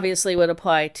 which obviously would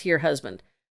apply to your husband.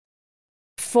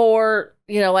 For,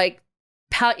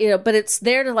 but it's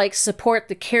there to like support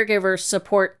the caregiver,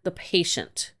 support the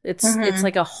patient. It's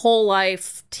like a whole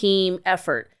life team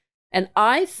effort. And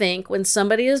I think when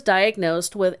somebody is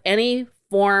diagnosed with any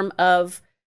form of,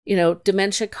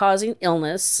 dementia causing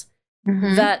illness,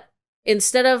 that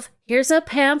instead of, here's a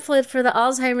pamphlet for the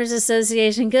Alzheimer's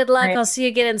Association, good luck, I'll see you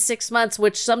again in 6 months,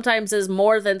 which sometimes is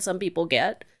more than some people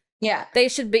get. Yeah. They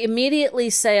should be immediately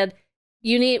said,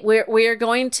 we are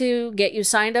going to get you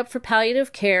signed up for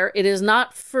palliative care. It is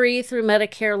not free through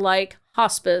Medicare like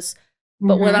hospice.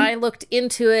 But when I looked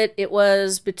into it, it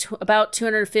was about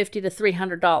 $250 to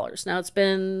 $300. Now, it's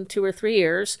been 2 or 3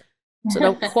 years, so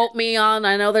don't quote me on,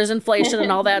 I know there's inflation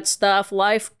and all that stuff.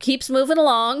 Life keeps moving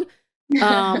along.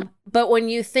 But when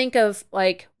you think of,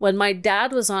 like, when my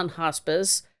dad was on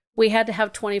hospice, we had to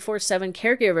have 24/7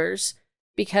 caregivers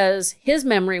because his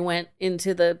memory went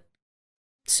into the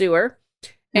sewer.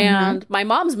 And my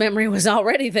mom's memory was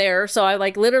already there. So I,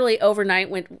 like, literally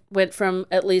overnight went from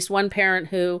at least one parent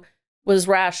who was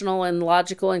rational and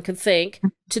logical and could think,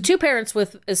 to 2 parents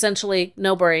with essentially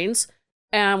no brains.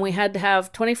 And we had to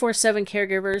have 24/7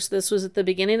 caregivers. This was at the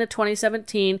beginning of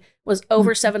 2017, was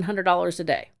over $700 a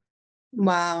day.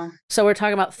 Wow. So we're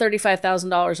talking about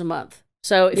 $35,000 a month.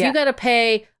 So if you got to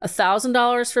pay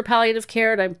 $1,000 for palliative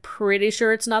care, and I'm pretty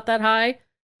sure it's not that high,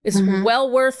 it's well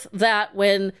worth that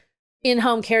when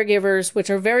in-home caregivers,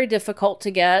 which are very difficult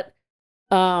to get,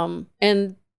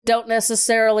 and don't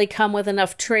necessarily come with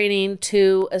enough training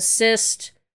to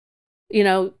assist,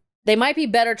 they might be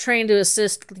better trained to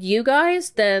assist you guys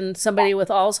than somebody with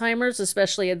Alzheimer's,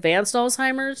 especially advanced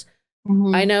Alzheimer's.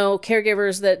 I know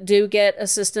caregivers that do get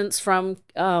assistance from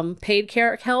paid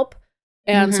care help,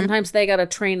 and sometimes they got to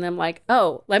train them like,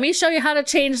 oh, let me show you how to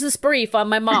change this brief on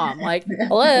my mom. Like,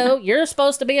 hello, you're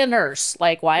supposed to be a nurse.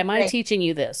 Like, why am I teaching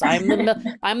you this? I'm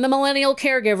the millennial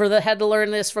caregiver that had to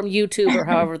learn this from YouTube or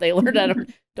however they learned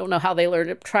it. Don't know how they learned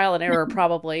it. Trial and error,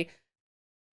 probably.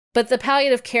 But the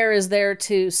palliative care is there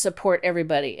to support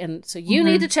everybody. And so you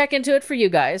need to check into it for you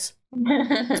guys.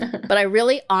 But I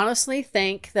really honestly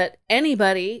think that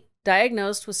anybody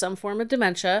diagnosed with some form of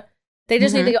dementia, they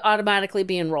just need to automatically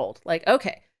be enrolled. Like,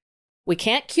 okay, we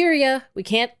can't cure you. We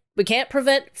can't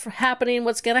prevent from happening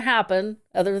what's going to happen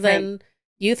other than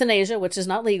euthanasia, which is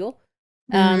not legal.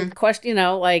 Question,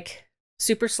 like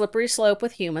super slippery slope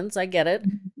with humans. I get it.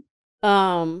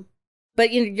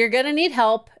 But you're going to need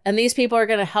help, and these people are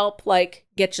going to help, like,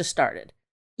 get you started.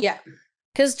 Yeah.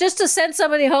 Because just to send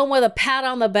somebody home with a pat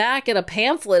on the back and a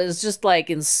pamphlet is just, like,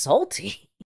 insulting.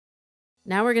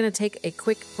 Now we're going to take a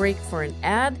quick break for an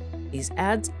ad. These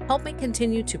ads help me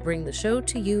continue to bring the show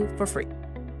to you for free.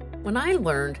 When I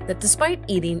learned that despite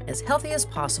eating as healthy as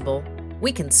possible,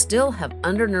 we can still have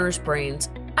undernourished brains,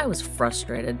 I was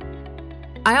frustrated.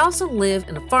 I also live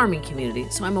in a farming community,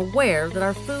 so I'm aware that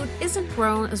our food isn't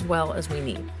grown as well as we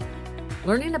need.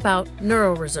 Learning about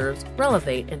NeuroReserve's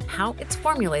Relevate and how it's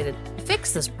formulated to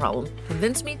fix this problem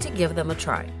convinced me to give them a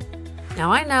try.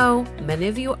 Now I know many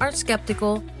of you are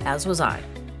skeptical, as was I.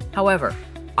 However,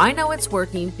 I know it's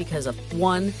working because of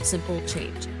one simple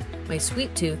change. My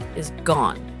sweet tooth is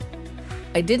gone.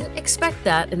 I didn't expect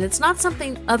that, and it's not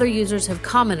something other users have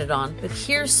commented on, but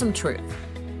here's some truth.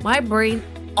 My brain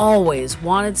always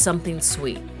wanted something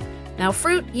sweet. Now,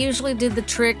 fruit usually did the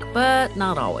trick, but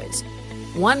not always.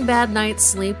 One bad night's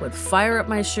sleep would fire up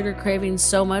my sugar cravings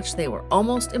so much they were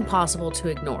almost impossible to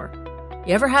ignore.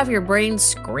 You ever have your brain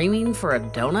screaming for a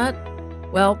donut?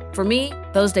 Well, for me,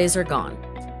 those days are gone.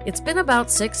 It's been about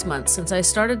 6 months since I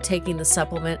started taking the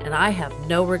supplement, and I have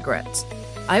no regrets.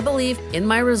 I believe in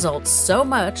my results so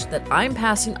much that I'm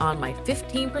passing on my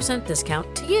 15%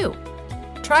 discount to you.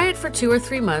 Try it for 2 or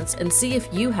 3 months and see if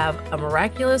you have a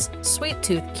miraculous sweet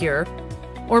tooth cure,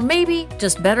 or maybe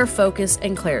just better focus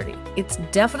and clarity. It's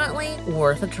definitely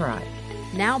worth a try.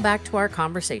 Now back to our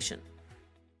conversation.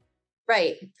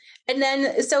 Right. And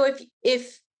then, so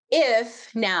if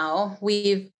now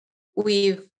we've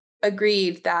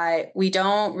agreed that we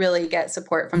don't really get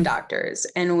support from doctors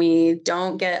and we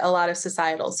don't get a lot of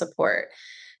societal support,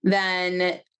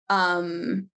 then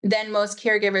most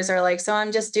caregivers are like, so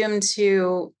I'm just doomed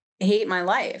to hate my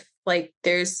life. Like,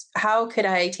 how could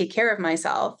I take care of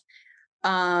myself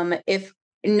if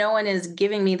no one is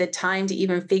giving me the time to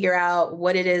even figure out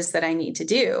what it is that I need to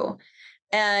do?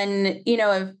 And,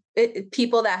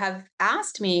 people that have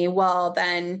asked me, well,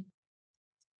 then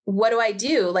what do I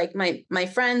do? Like, my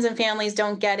friends and families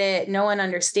don't get it. No one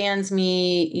understands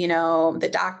me. The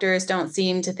doctors don't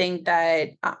seem to think that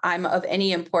I'm of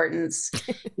any importance.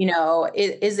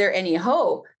 Is there any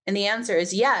hope? And the answer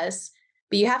is yes,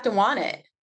 but you have to want it.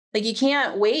 Like, you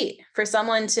can't wait for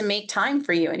someone to make time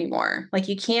for you anymore. Like,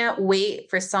 you can't wait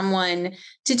for someone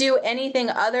to do anything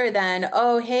other than,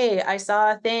 oh, hey, I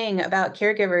saw a thing about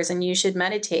caregivers and you should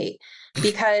meditate.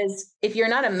 Because if you're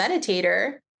not a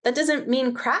meditator, that doesn't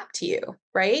mean crap to you,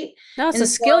 right? No, it's a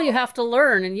skill you have to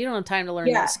learn, and you don't have time to learn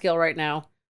that skill right now.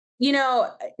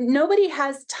 Nobody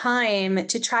has time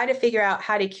to try to figure out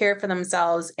how to care for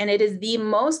themselves. And it is the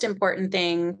most important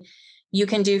thing you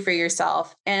can do for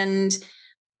yourself. And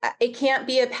it can't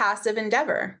be a passive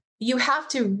endeavor. You have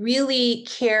to really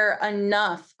care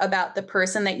enough about the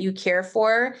person that you care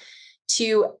for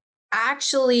to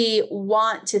actually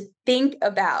want to think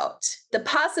about the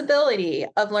possibility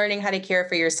of learning how to care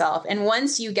for yourself. And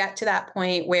once you get to that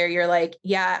point where you're like,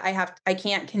 yeah, I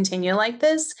can't continue like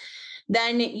this,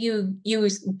 then you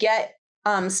get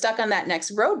stuck on that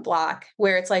next roadblock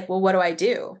where it's like, well, what do I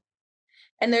do?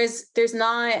 And there's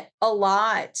not a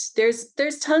lot. There's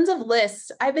tons of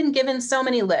lists. I've been given so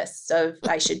many lists of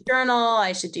I should journal,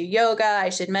 I should do yoga, I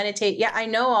should meditate. Yeah, I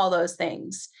know all those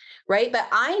things, right? But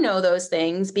I know those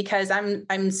things because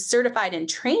I'm certified and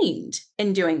trained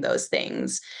in doing those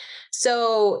things.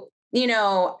 So,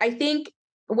 I think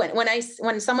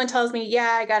when someone tells me,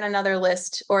 yeah, I got another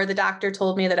list, or the doctor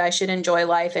told me that I should enjoy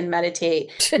life and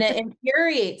meditate, and it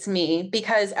infuriates me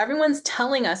because everyone's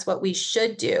telling us what we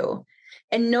should do.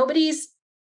 And nobody's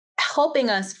helping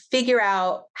us figure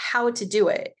out how to do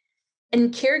it.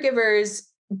 And caregivers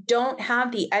don't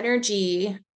have the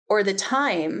energy or the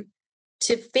time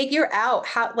to figure out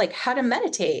how to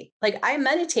meditate. Like, I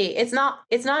meditate. It's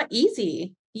not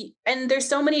easy. And there's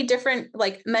so many different,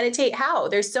 meditate how.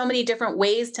 There's so many different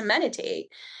ways to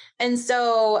meditate. And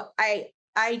so I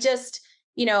just,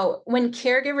 when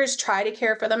caregivers try to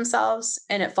care for themselves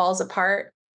and it falls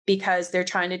apart because they're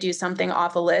trying to do something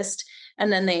off a list,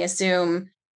 and then they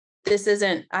assume this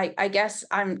isn't, I guess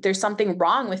there's something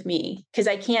wrong with me because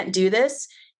I can't do this.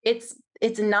 It's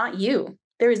not you.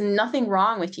 There is nothing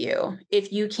wrong with you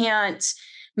if you can't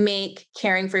make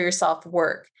caring for yourself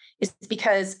work. It's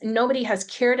because nobody has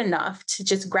cared enough to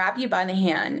just grab you by the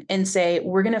hand and say,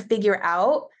 we're going to figure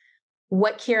out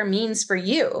what care means for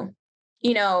you.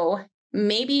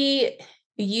 Maybe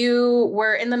you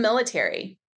were in the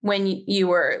military when you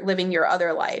were living your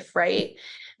other life, right?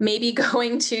 Maybe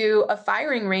going to a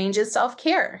firing range is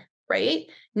self-care, right?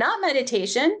 Not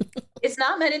meditation. It's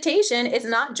not meditation. It's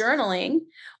not journaling.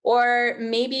 Or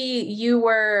maybe you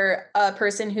were a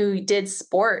person who did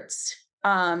sports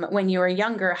when you were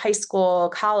younger, high school,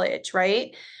 college,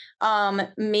 right?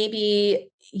 Maybe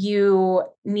you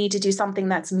need to do something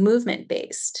that's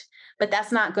movement-based, but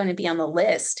that's not going to be on the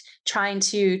list. Trying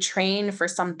to train for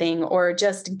something or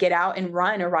just get out and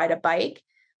run or ride a bike.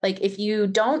 Like, if you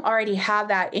don't already have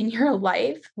that in your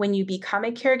life when you become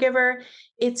a caregiver,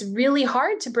 it's really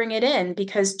hard to bring it in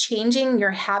because changing your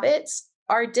habits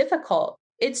are difficult.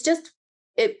 It's just,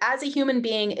 as a human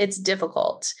being, it's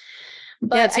difficult.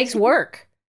 But yeah, it takes work.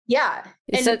 Yeah.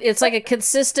 It's like a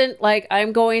consistent,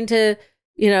 I'm going to,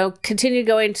 continue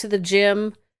going to the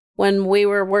gym. When we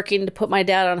were working to put my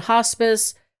dad on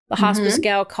hospice, the hospice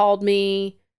gal called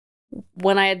me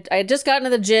when I had just gotten to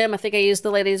the gym. I think I used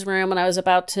the ladies' room and I was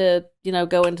about to,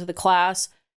 go into the class,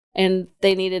 and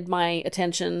they needed my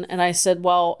attention. And I said,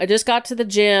 well, I just got to the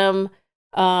gym,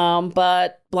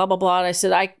 but blah, blah, blah. And I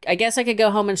said, I guess I could go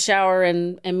home and shower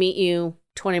and meet you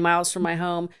 20 miles from my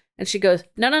home. And she goes,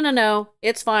 no,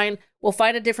 it's fine. We'll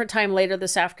find a different time later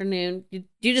this afternoon.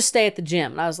 You just stay at the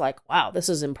gym. And I was like, wow, this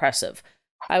is impressive.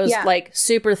 I was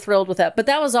super thrilled with that. But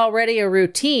that was already a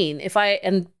routine.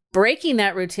 And breaking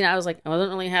that routine, I was like, I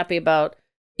wasn't really happy about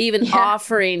even Yeah.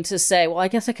 offering to say, well, I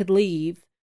guess I could leave.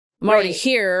 I'm already Right.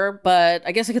 here, but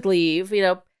I guess I could leave, you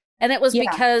know. And it was Yeah.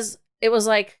 because it was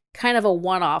like kind of a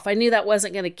one-off. I knew that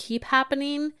wasn't going to keep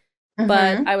happening,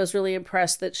 but Hmm. I was really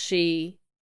impressed that she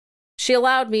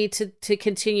allowed me to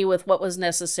continue with what was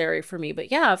necessary for me.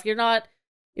 But yeah, if you're not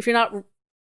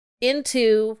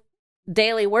into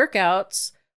daily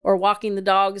workouts or walking the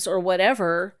dogs or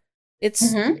whatever,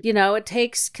 it's, Hmm. you know, it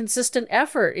takes consistent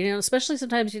effort, you know, especially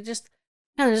sometimes you just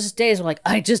kind of just days where like,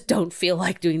 I just don't feel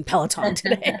like doing Peloton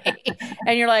today.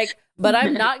 And you're like, but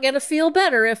I'm not going to feel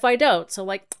better if I don't. So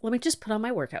like, let me just put on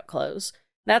my workout clothes.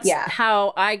 That's Yeah.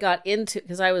 how I got into,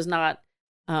 because I was not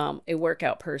a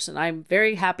workout person. I'm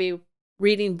very happy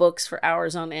reading books for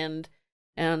hours on end.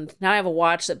 And now I have a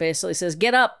watch that basically says,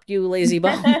 get up, you lazy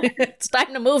bum. It's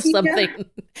time to move Yeah. something.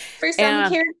 For some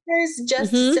And characters,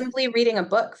 just mhm, simply reading a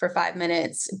book for 5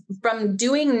 minutes, from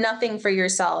doing nothing for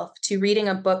yourself to reading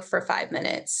a book for 5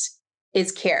 minutes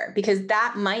is care, because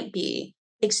that might be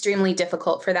extremely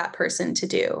difficult for that person to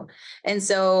do. And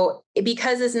so,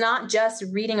 because it's not just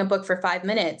reading a book for 5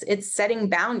 minutes, it's setting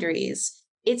boundaries.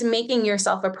 It's making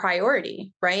yourself a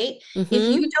priority, right? If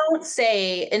mhm, you don't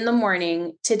say in the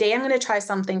morning, today I'm going to try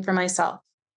something for myself,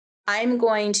 I'm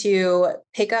going to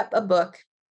pick up a book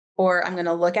or I'm going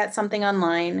to look at something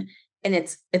online, and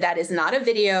that is not a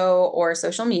video or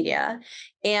social media,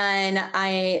 and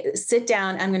I sit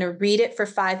down, I'm going to read it for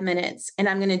 5 minutes, and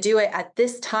I'm going to do it at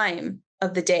this time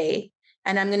of the day,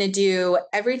 and I'm going to do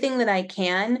everything that I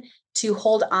can to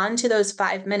hold on to those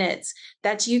 5 minutes.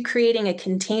 That's you creating a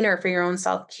container for your own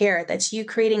self-care. That's you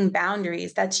creating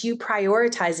boundaries. That's you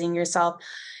prioritizing yourself.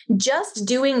 Just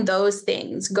doing those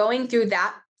things, going through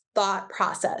that thought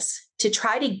process to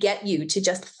try to get you to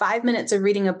just 5 minutes of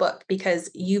reading a book because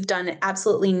you've done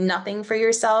absolutely nothing for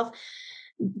yourself,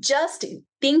 just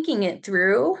thinking it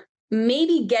through,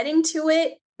 maybe getting to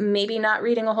it, maybe not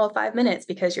reading a whole 5 minutes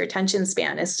because your attention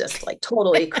span is just like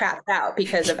totally crapped out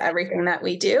because of everything that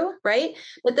we do, right?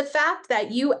 But the fact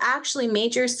that you actually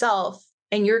made yourself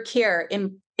and your care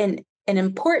in an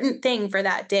important thing for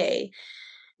that day,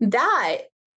 that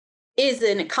is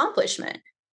an accomplishment,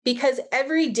 because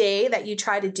every day that you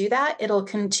try to do that, it'll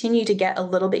continue to get a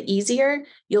little bit easier.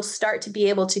 You'll start to be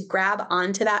able to grab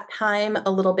onto that time a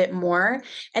little bit more.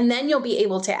 And then you'll be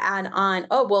able to add on,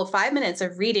 oh, well, 5 minutes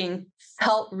of reading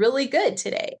felt really good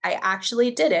today. I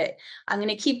actually did it. I'm going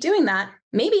to keep doing that.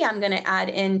 Maybe I'm going to add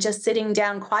in just sitting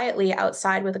down quietly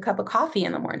outside with a cup of coffee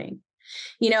in the morning,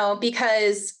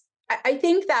 because I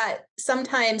think that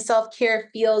sometimes self-care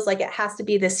feels like it has to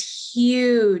be this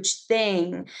huge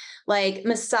thing, like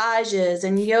massages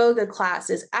and yoga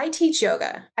classes. I teach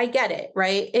yoga. I get it,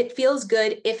 right? It feels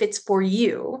good if it's for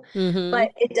you, but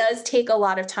mhm. it does take a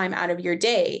lot of time out of your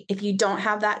day. If you don't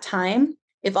have that time,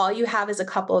 if all you have is a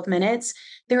couple of minutes,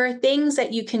 there are things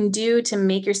that you can do to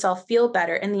make yourself feel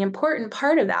better. And the important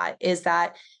part of that is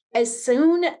that as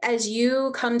soon as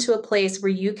you come to a place where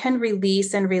you can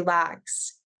release and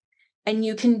relax and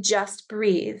you can just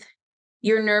breathe,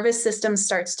 your nervous system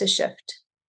starts to shift.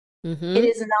 It Mhm.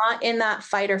 is not in that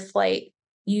fight or flight.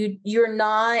 You're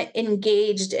not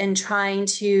engaged in trying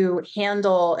to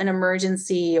handle an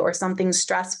emergency or something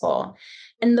stressful.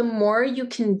 And the more you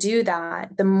can do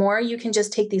that, the more you can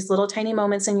just take these little tiny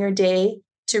moments in your day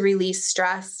to release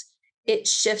stress. It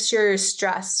shifts your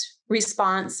stress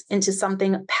response into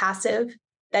something passive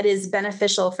that is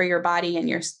beneficial for your body and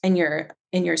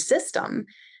your system.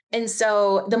 And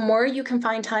so the more you can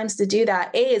find times to do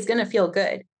that, A, is going to feel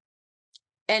good,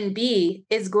 and B,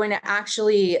 is going to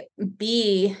actually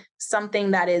be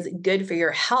something that is good for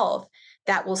your health,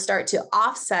 that will start to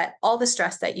offset all the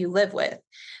stress that you live with.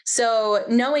 So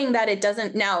knowing that it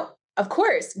doesn't now, of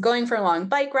course, going for long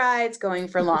bike rides, going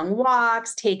for long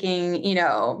walks, taking,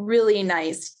 really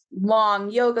nice long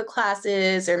yoga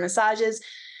classes or massages,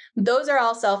 those are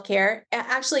all self-care.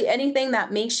 Actually, anything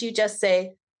that makes you just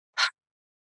say,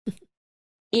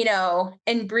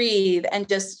 and breathe and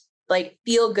just like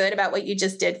feel good about what you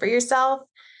just did for yourself,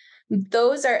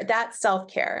 that's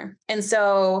self-care. And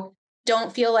so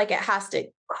don't feel like it has to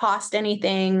cost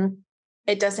anything.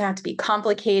 It doesn't have to be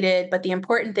complicated, but the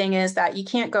important thing is that you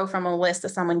can't go from a list that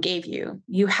someone gave you.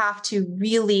 You have to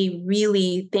really,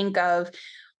 really think of,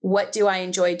 what do I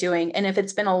enjoy doing? And if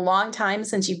it's been a long time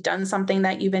since you've done something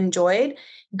that you've enjoyed,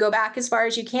 go back as far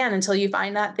as you can until you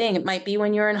find that thing. It might be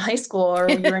when you're in high school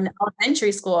or you're in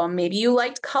elementary school. Maybe you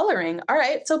liked coloring. All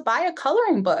right, so buy a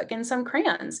coloring book and some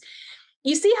crayons.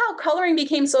 You see how coloring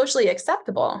became socially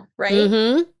acceptable, right?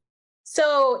 Mhm.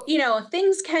 So,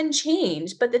 things can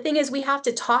change, but the thing is, we have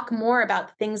to talk more about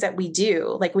the things that we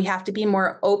do. Like, we have to be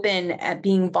more open at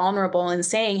being vulnerable and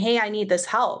saying, hey, I need this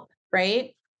help,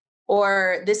 right?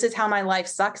 or this is how my life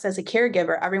sucks as a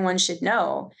caregiver. Everyone should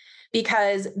know.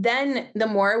 Because then the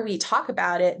more we talk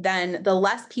about it, then the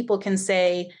less people can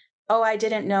say, oh, I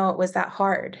didn't know it was that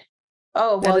hard.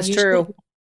 Oh, well, that is true.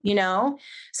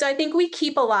 So I think we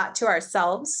keep a lot to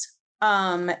ourselves.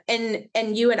 And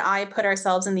you and I put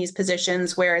ourselves in these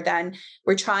positions where then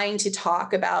we're trying to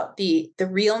talk about the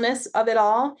realness of it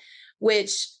all,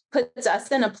 which puts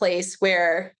us in a place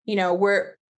where,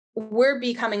 we're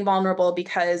becoming vulnerable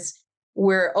because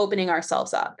we're opening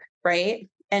ourselves up. Right.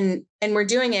 And we're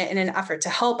doing it in an effort to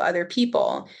help other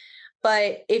people.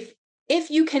 But if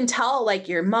you can tell, like,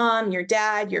 your mom, your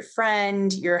dad, your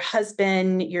friend, your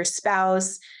husband, your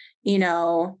spouse,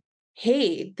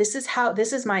 hey, this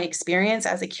is my experience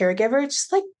as a caregiver.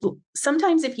 Just like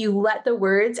sometimes if you let the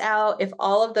words out, if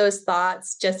all of those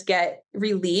thoughts just get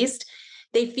released,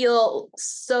 they feel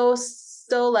so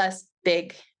less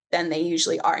big than they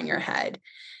usually are in your head.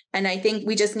 And I think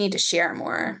we just need to share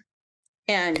more.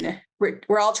 And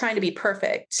we're all trying to be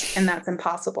perfect, and that's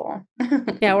impossible.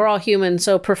 Yeah, we're all human,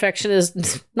 so perfection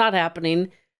is not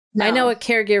happening. No. I know a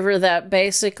caregiver that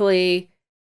basically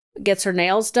gets her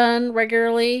nails done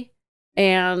regularly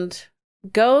and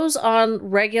goes on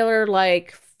regular,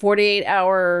 like,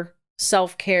 48-hour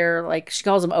self-care, like she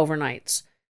calls them overnights.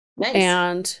 Nice.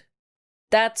 And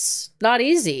that's not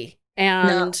easy.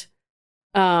 And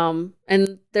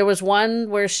and there was one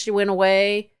where she went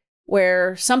away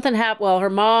where something happened. Well, her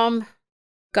mom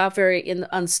got very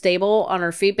unstable on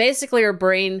her feet. Basically, her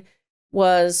brain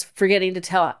was forgetting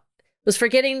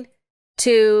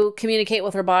to communicate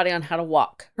with her body on how to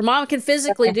walk. Her mom can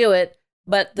physically do it,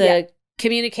 but the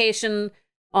communication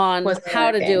on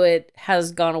how to do it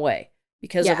has gone away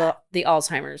because of the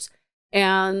Alzheimer's.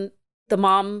 And the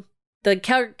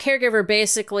caregiver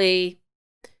basically,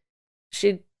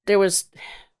 she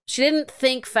didn't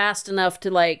think fast enough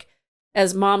to, like,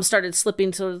 as mom started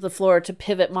slipping to the floor, to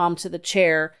pivot mom to the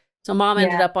chair. So mom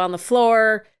ended up on the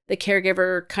floor. The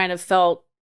caregiver kind of felt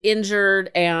injured,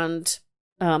 and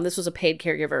this was a paid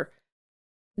caregiver.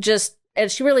 And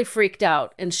she really freaked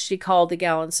out, and she called the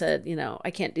gal and said,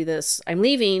 I can't do this. I'm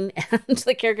leaving. And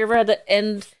the caregiver had to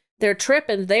end their trip,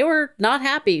 and they were not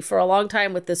happy for a long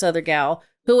time with this other gal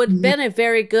who had been a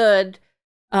very good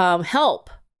help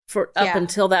for up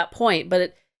until that point.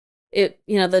 But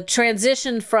the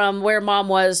transition from where mom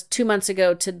was 2 months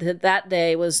ago to that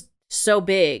day was so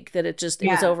big that it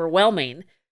was overwhelming,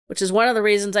 which is one of the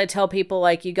reasons I tell people,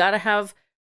 like, you got to have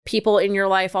people in your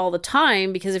life all the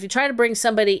time, because if you try to bring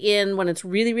somebody in when it's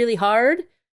really, really hard,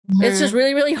 it's just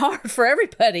really, really hard for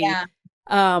everybody. Yeah.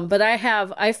 But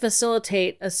I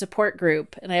facilitate a support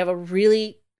group, and I have a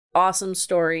really awesome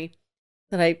story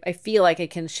that I feel like I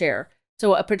can share.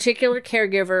 So a particular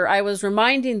caregiver, I was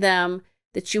reminding them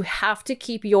that you have to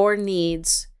keep your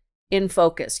needs in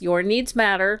focus. Your needs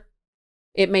matter.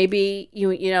 It may be,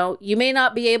 you may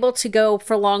not be able to go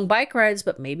for long bike rides,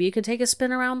 but maybe you could take a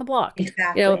spin around the block.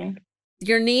 Exactly.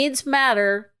 Your needs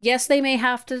matter. Yes, they may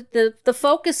have to, the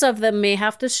focus of them may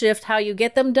have to shift. How you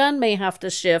get them done may have to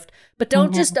shift, but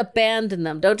don't just abandon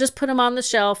them. Don't just put them on the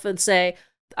shelf and say,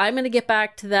 I'm going to get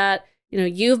back to that.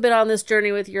 You've been on this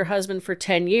journey with your husband for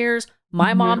 10 years.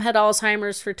 My mom had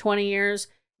Alzheimer's for 20 years.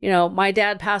 My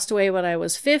dad passed away when I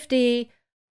was 50,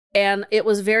 and it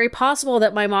was very possible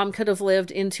that my mom could have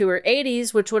lived into her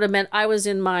 80s, which would have meant I was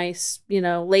in my,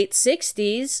 late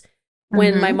 60s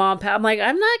when my mom passed. I'm like,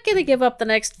 I'm not going to give up the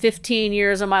next 15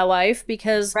 years of my life,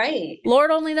 because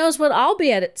Lord only knows what I'll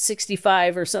be at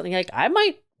 65 or something. Like, I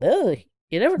might, there's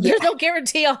no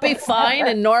guarantee I'll be fine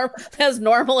and as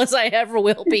normal as I ever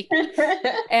will be.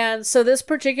 And so this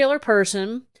particular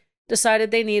person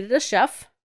decided they needed a chef.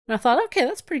 And I thought, okay,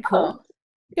 that's pretty cool.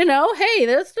 Hey,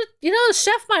 the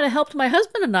chef might have helped my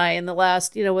husband and I in the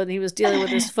last, when he was dealing with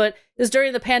his foot. Because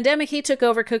during the pandemic, he took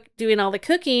over doing all the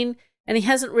cooking, and he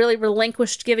hasn't really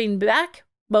relinquished giving back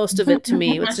most of it to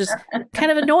me, which is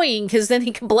kind of annoying, because then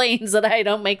he complains that I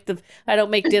don't make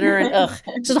dinner, and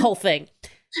it's just a whole thing.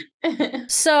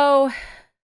 So,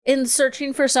 in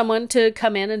searching for someone to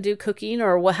come in and do cooking,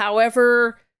 or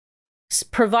however,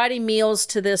 providing meals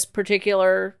to this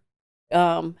particular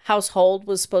household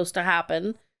was supposed to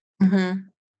happen,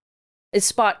 a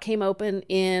spot came open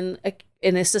in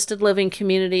an assisted living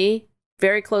community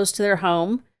very close to their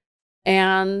home,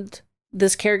 and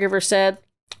this caregiver said,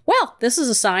 well, this is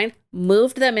a sign.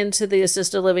 Moved them into the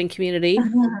assisted living community.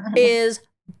 Is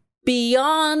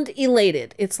beyond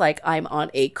elated. It's like, I'm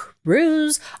on a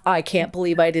cruise. I can't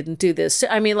believe I didn't do this.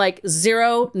 I mean, like,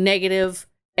 zero negative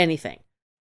anything.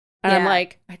 And I'm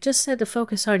like, I just said to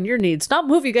focus on your needs, not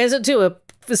move you guys into a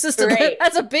assisted living.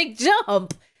 That's a big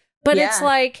jump. But it's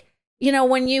like,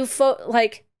 when you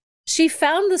she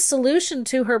found the solution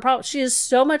to her problem. She is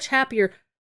so much happier.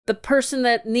 The person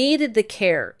that needed the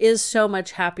care is so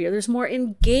much happier. There's more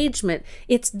engagement.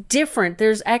 It's different.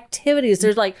 There's activities.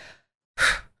 There's like,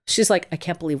 she's like, I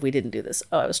can't believe we didn't do this.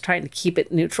 Oh, I was trying to keep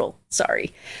it neutral.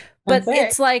 Sorry. But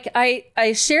it's like,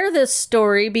 I share this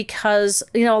story because,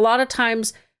 you know, a lot of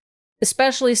times,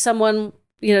 especially someone,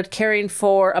 you know, caring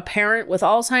for a parent with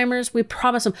Alzheimer's, we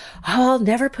promise them, oh, I'll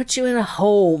never put you in a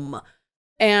home.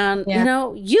 And, you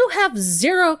know, you have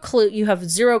zero clue. You have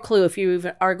zero clue if you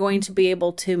even are going to be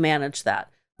able to manage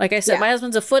that. Like I said, my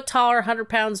husband's a foot taller, 100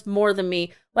 pounds more than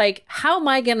me. Like, how am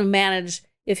I going to manage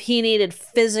if he needed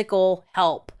physical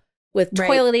help with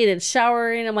toileting and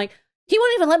showering? I'm like, he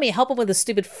won't even let me help him with his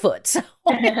stupid foot. So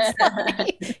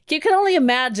like, you can only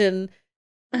imagine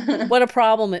what a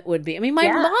problem it would be. I mean,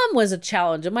 my mom was a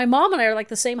challenge, and my mom and I are like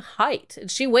the same height,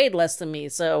 and she weighed less than me.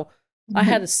 So I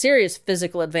had a serious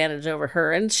physical advantage over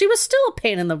her, and she was still a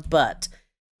pain in the butt.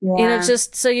 You know,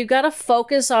 just so you've got to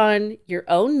focus on your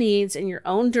own needs and your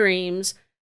own dreams.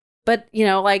 But, you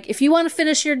know, like if you want to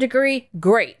finish your degree,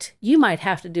 great. You might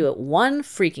have to do it one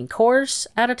freaking course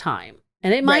at a time,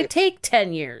 and it might take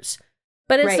 10 years.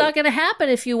 But it's not going to happen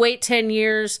if you wait 10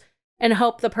 years and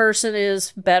hope the person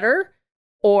is better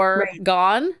or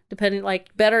gone, depending,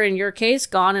 like better in your case,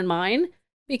 gone in mine,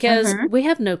 because we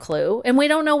have no clue and we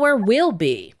don't know where we'll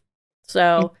be.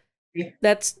 So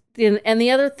that's, and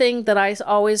the other thing that I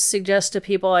always suggest to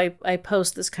people, I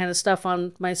post this kind of stuff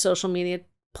on my social media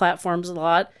platforms a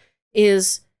lot,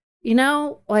 is, you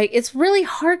know, like it's really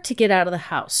hard to get out of the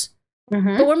house.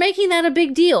 But we're making that a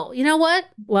big deal. You know what?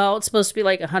 Well, it's supposed to be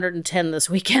like 110 this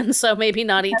weekend, so maybe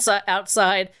not eat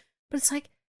outside. But it's like,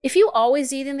 if you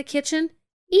always eat in the kitchen,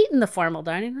 eat in the formal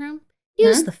dining room,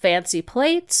 use the fancy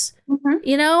plates.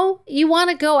 You know, you want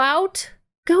to go out,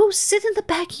 go sit in the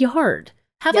backyard.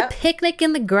 Have a picnic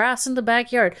in the grass in the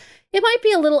backyard. It might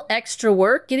be a little extra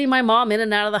work. Getting my mom in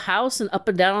and out of the house and up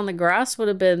and down on the grass would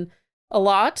have been a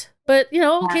lot. But, you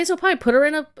know, okay, so probably put her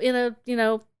in a, you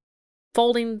know,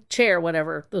 folding chair,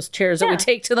 whatever, those chairs that we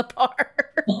take to the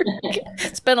park.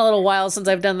 It's been a little while since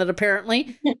I've done that,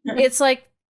 apparently. It's like,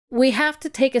 we have to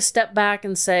take a step back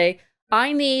and say,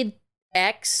 I need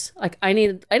X. Like, I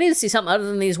need to see something other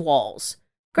than these walls.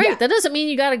 Great. That doesn't mean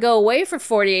you got to go away for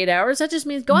 48 hours. That just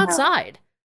means go outside.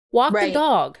 Walk the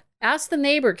dog. Ask the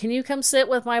neighbor, can you come sit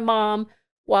with my mom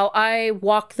while I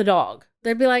walk the dog?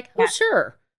 They'd be like, oh,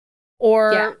 sure.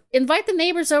 Or invite the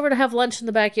neighbors over to have lunch in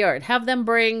the backyard. Have them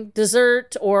bring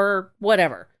dessert or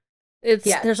whatever.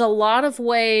 There's a lot of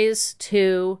ways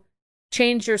to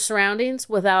change your surroundings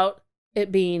without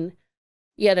it being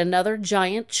yet another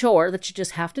giant chore that you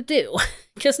just have to do.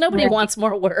 Because nobody wants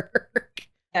more work.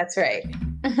 That's right.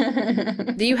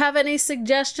 Do you have any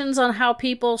suggestions on how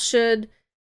people should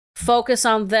focus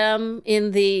on them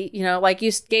in the, you know, like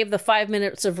you gave the 5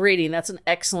 minutes of reading. That's an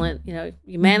excellent, you know,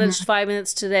 you managed 5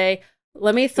 minutes today.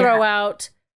 Let me throw out,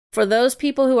 for those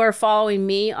people who are following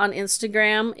me on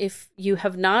Instagram, if you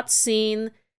have not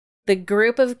seen the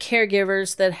group of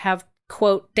caregivers that have,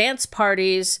 quote, dance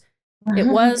parties, it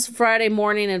was Friday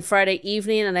morning and Friday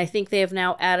evening, and I think they have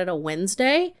now added a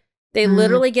Wednesday. They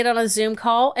literally get on a Zoom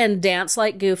call and dance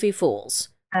like goofy fools.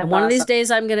 That's and one of these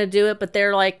days I'm going to do it, but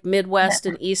they're like Midwest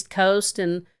and East Coast,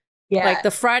 and like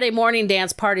the Friday morning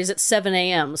dance parties at 7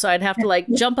 a.m. So I'd have to like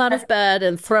jump out of bed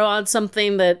and throw on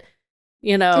something that,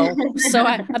 you know, so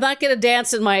I'm not going to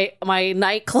dance in my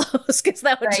night clothes, because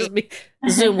that would just be,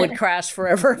 Zoom would crash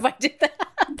forever if I did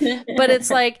that. But it's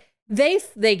like,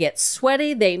 they get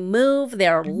sweaty, they move,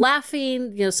 they're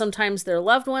laughing, you know, sometimes their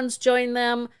loved ones join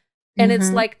them, and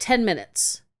it's like 10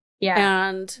 minutes.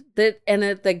 And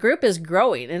the group is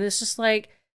growing, and it's just like,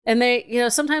 and they, you know,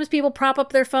 sometimes people prop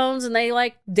up their phones and they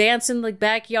like dance in the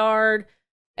backyard,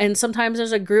 and sometimes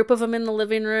there's a group of them in the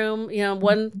living room, you know,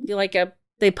 one, like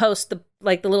they post the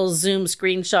little Zoom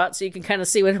screenshot so you can kind of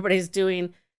see what everybody's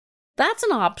doing. That's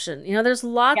an option. You know, there's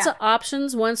lots of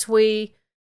options once we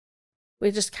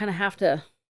just kind of have to.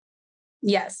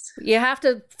 Yes. You have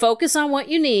to focus on what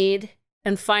you need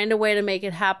and find a way to make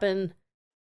it happen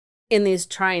in these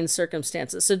trying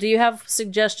circumstances. So do you have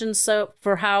suggestions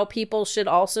for how people should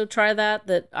also try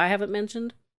that I haven't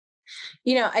mentioned?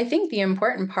 You know, I think the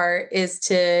important part is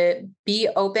to be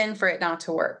open for it not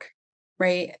to work,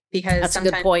 right? Because that's a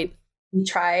good point. We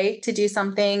try to do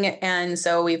something, and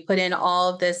so we've put in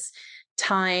all of this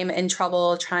time and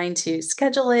trouble trying to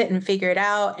schedule it and figure it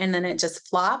out, and then it just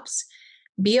flops.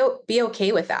 Be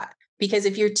okay with that. Because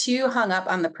if you're too hung up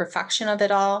on the perfection of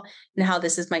it all and how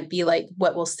might be like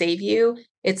what will save you,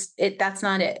 that's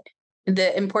not it.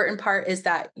 The important part is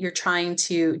that you're trying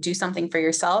to do something for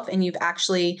yourself, and you've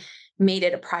actually made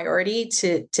it a priority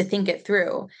to think it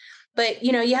through. But,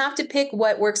 you know, you have to pick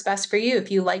what works best for you.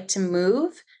 If you like to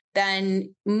move,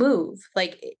 then move.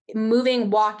 Like moving,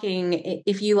 walking,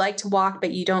 if you like to walk,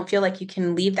 but you don't feel like you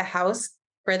can leave the house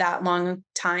for that long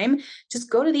time,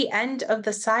 just go to the end of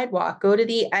the sidewalk, go to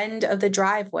the end of the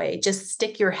driveway, just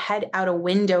stick your head out a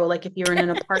window. Like if you're in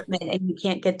an apartment and you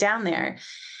can't get down there,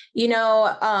 you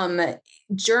know,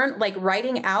 like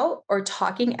writing out or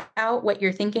talking out what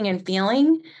you're thinking and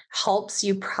feeling helps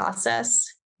you process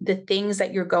the things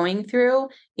that you're going through.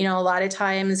 You know, a lot of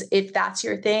times, if that's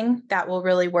your thing, that will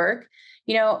really work.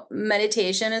 You know,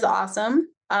 meditation is awesome.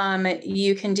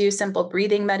 You can do simple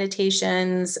breathing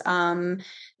meditations.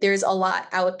 There's a lot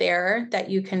out there that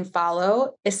you can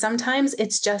follow. Sometimes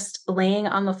it's just laying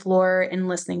on the floor and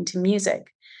listening to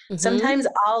music. Sometimes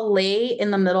I'll lay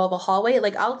in the middle of a hallway.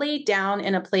 Like I'll lay down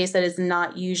in a place that is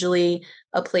not usually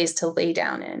a place to lay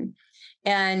down in.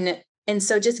 And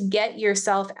so just get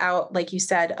yourself out, like you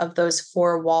said, of those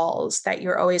four walls that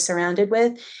you're always surrounded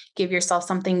with. Give yourself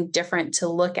something different to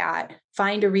look at.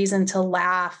 Find a reason to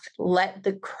laugh. Let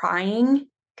the crying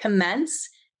commence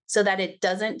so that it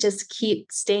doesn't just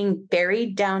keep staying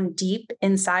buried down deep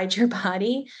inside your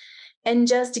body. And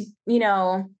just, you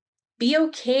know, be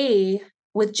okay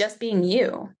with just being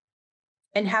you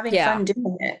and having fun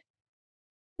doing it.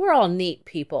 We're all neat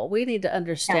people. We need to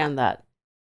understand that.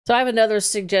 So I have another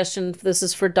suggestion. This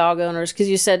is for dog owners, because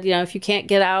you said, you know, if you can't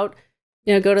get out,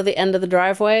 you know, go to the end of the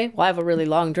driveway. Well, I have a really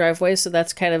long driveway, so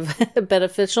that's kind of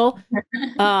beneficial.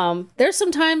 There's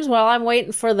some times while I'm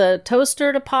waiting for the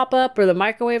toaster to pop up or the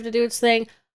microwave to do its thing,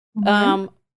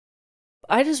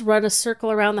 I just run a circle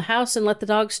around the house and let the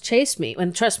dogs chase me.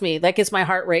 And trust me, that gets my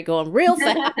heart rate going real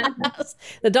fast.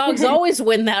 The dogs always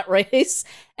win that race.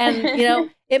 And, you know,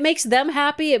 it makes them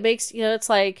happy. It makes, you know, it's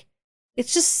like,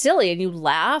 it's just silly. And you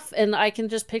laugh. And I can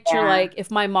just picture, like,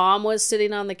 if my mom was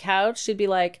sitting on the couch, she'd be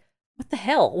like, what the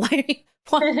hell? Like,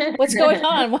 what's going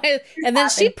on? Why? And then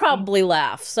she'd probably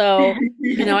laugh. So,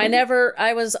 you know,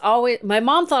 my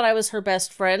mom thought I was her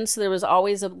best friend. So there was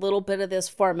always a little bit of this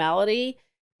formality.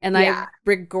 And I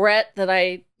regret that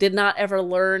I did not ever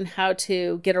learn how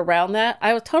to get around that.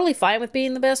 I was totally fine with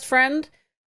being the best friend.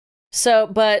 So,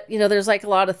 but, you know, there's like a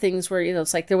lot of things where, you know,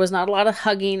 it's like there was not a lot of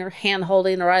hugging or hand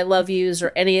holding or I love yous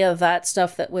or any of that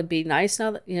stuff that would be nice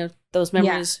now that, you know, those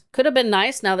memories could have been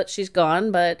nice now that she's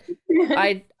gone. But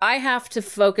I have to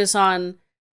focus on,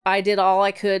 I did all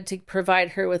I could to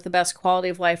provide her with the best quality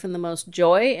of life and the most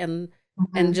joy, and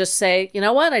just say, you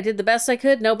know what? I did the best I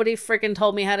could. Nobody freaking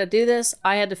told me how to do this.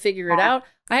 I had to figure it out.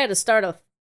 I had to start a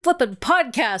flipping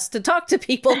podcast to talk to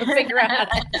people to figure out.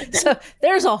 So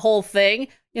there's a whole thing,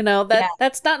 you know,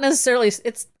 that's not necessarily,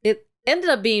 it ended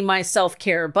up being my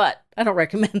self-care, but I don't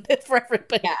recommend it for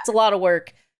everybody. It's a lot of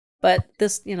work. But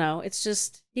this, you know, it's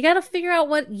just, you got to figure out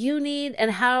what you need and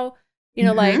how, you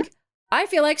know, like, I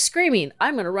feel like screaming.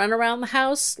 I'm going to run around the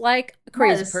house like a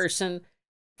crazy person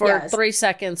for 3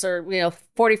 seconds or, you know,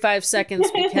 45 seconds,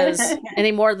 because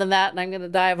any more than that, and I'm going to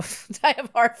die of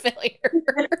heart failure.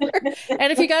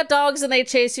 And if you got dogs and they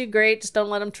chase you, great. Just don't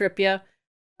let them trip you.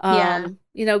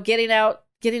 You know, getting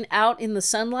out in the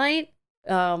sunlight,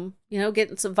 you know,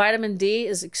 getting some vitamin D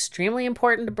is extremely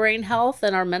important to brain health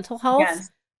and our mental health.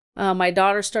 My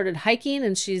daughter started hiking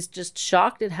and she's just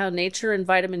shocked at how nature and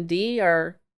vitamin D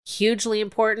are hugely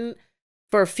important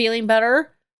for feeling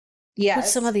better.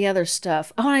 What's some of the other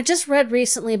stuff? Oh, and I just read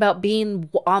recently about being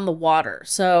on the water.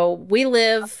 So we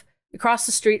live across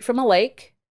the street from a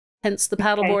lake, hence the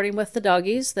paddleboarding with the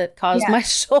doggies that caused my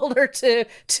shoulder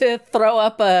to throw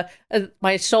up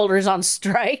my shoulder's on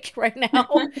strike right now.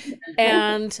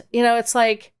 And, you know, it's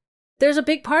like, there's a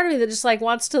big part of me that just like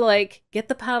wants to like get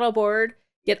the paddleboard,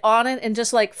 get on it and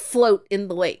just like float in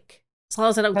the lake. As long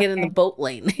as I don't get in the boat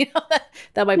lane, you know,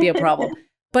 that might be a problem.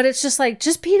 But it's just like,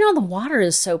 just being on the water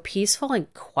is so peaceful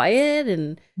and quiet.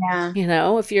 And, you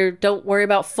know, if you don't worry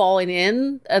about falling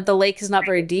in, the lake is not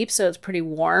very deep, so it's pretty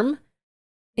warm.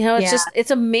 You know, it's just,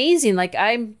 it's amazing. Like,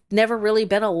 I've never really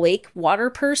been a lake water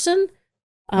person,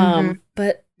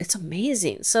 but it's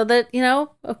amazing. So that, you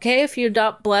know, okay, if you're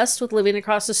not blessed with living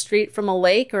across the street from a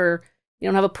lake or you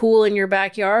don't have a pool in your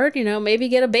backyard, you know, maybe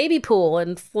get a baby pool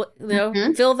and, you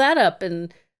know, fill that up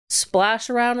and splash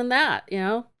around in that, you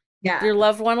know. Your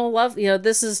loved one will love, you know,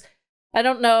 this is, I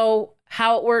don't know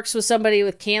how it works with somebody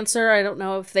with cancer. I don't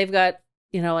know if they've got,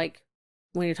 you know, like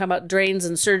when you're talking about drains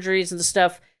and surgeries and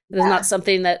stuff, it is not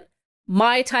something that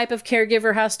my type of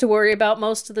caregiver has to worry about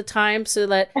most of the time. So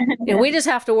that, you know, we just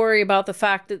have to worry about the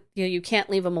fact that, you know, you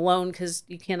can't leave them alone because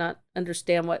you cannot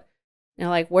understand what, you know,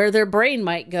 like where their brain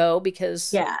might go, because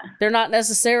they're not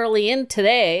necessarily in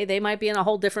today. They might be in a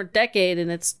whole different decade, and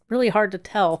it's really hard to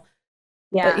tell.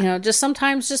 But, you know, just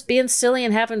sometimes just being silly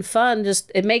and having fun,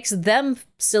 it makes them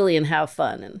silly and have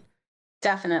fun. And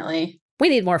definitely. We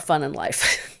need more fun in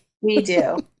life. We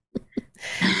do.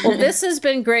 Well, this has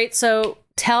been great. So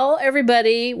tell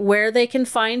everybody where they can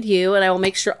find you, and I will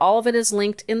make sure all of it is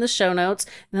linked in the show notes.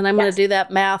 And then I'm going to do that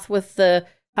math with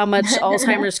how much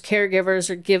Alzheimer's caregivers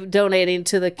are donating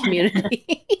to the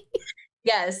community.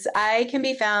 Yes, I can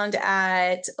be found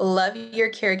at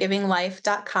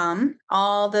loveyourcaregiving.life.com.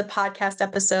 All the podcast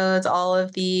episodes, all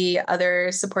of the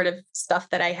other supportive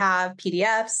stuff that I have,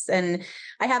 PDFs, and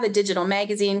I have a digital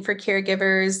magazine for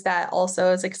caregivers that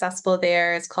also is accessible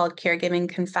there. It's called Caregiving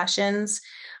Confessions,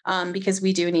 because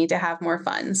we do need to have more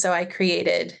fun. So I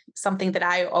created something that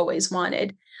I always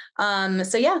wanted.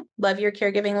 So yeah,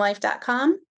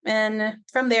 loveyourcaregivinglife.com. And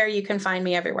from there, you can find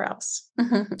me everywhere else.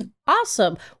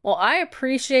 Awesome. Well, I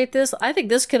appreciate this. I think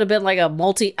this could have been like a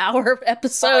multi-hour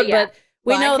episode, but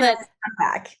we know that.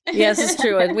 Yes, it's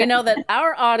true. And we know that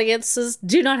our audiences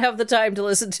do not have the time to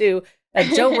listen to a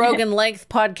Joe Rogan length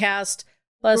podcast.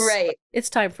 Plus, it's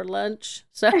time for lunch.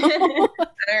 So,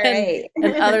 and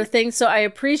other things. So I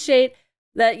appreciate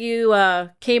that you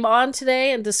came on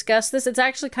today and discussed this. It's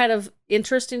actually kind of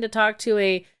interesting to talk to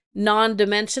a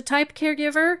non-dementia type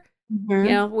caregiver. You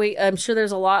know, I'm sure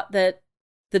there's a lot that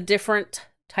the different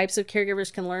types of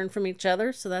caregivers can learn from each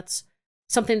other. So that's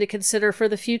something to consider for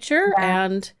the future.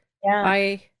 And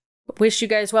I wish you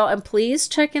guys well. And please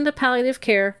check into palliative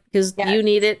care, because you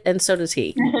need it, and so does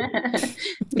he.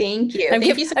 Thank you. Thank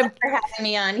you so much for having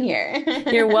me on here.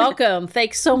 You're welcome.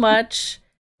 Thanks so much.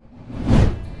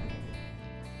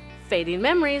 Fading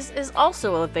Memories is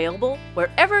also available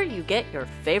wherever you get your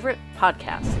favorite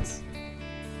podcasts.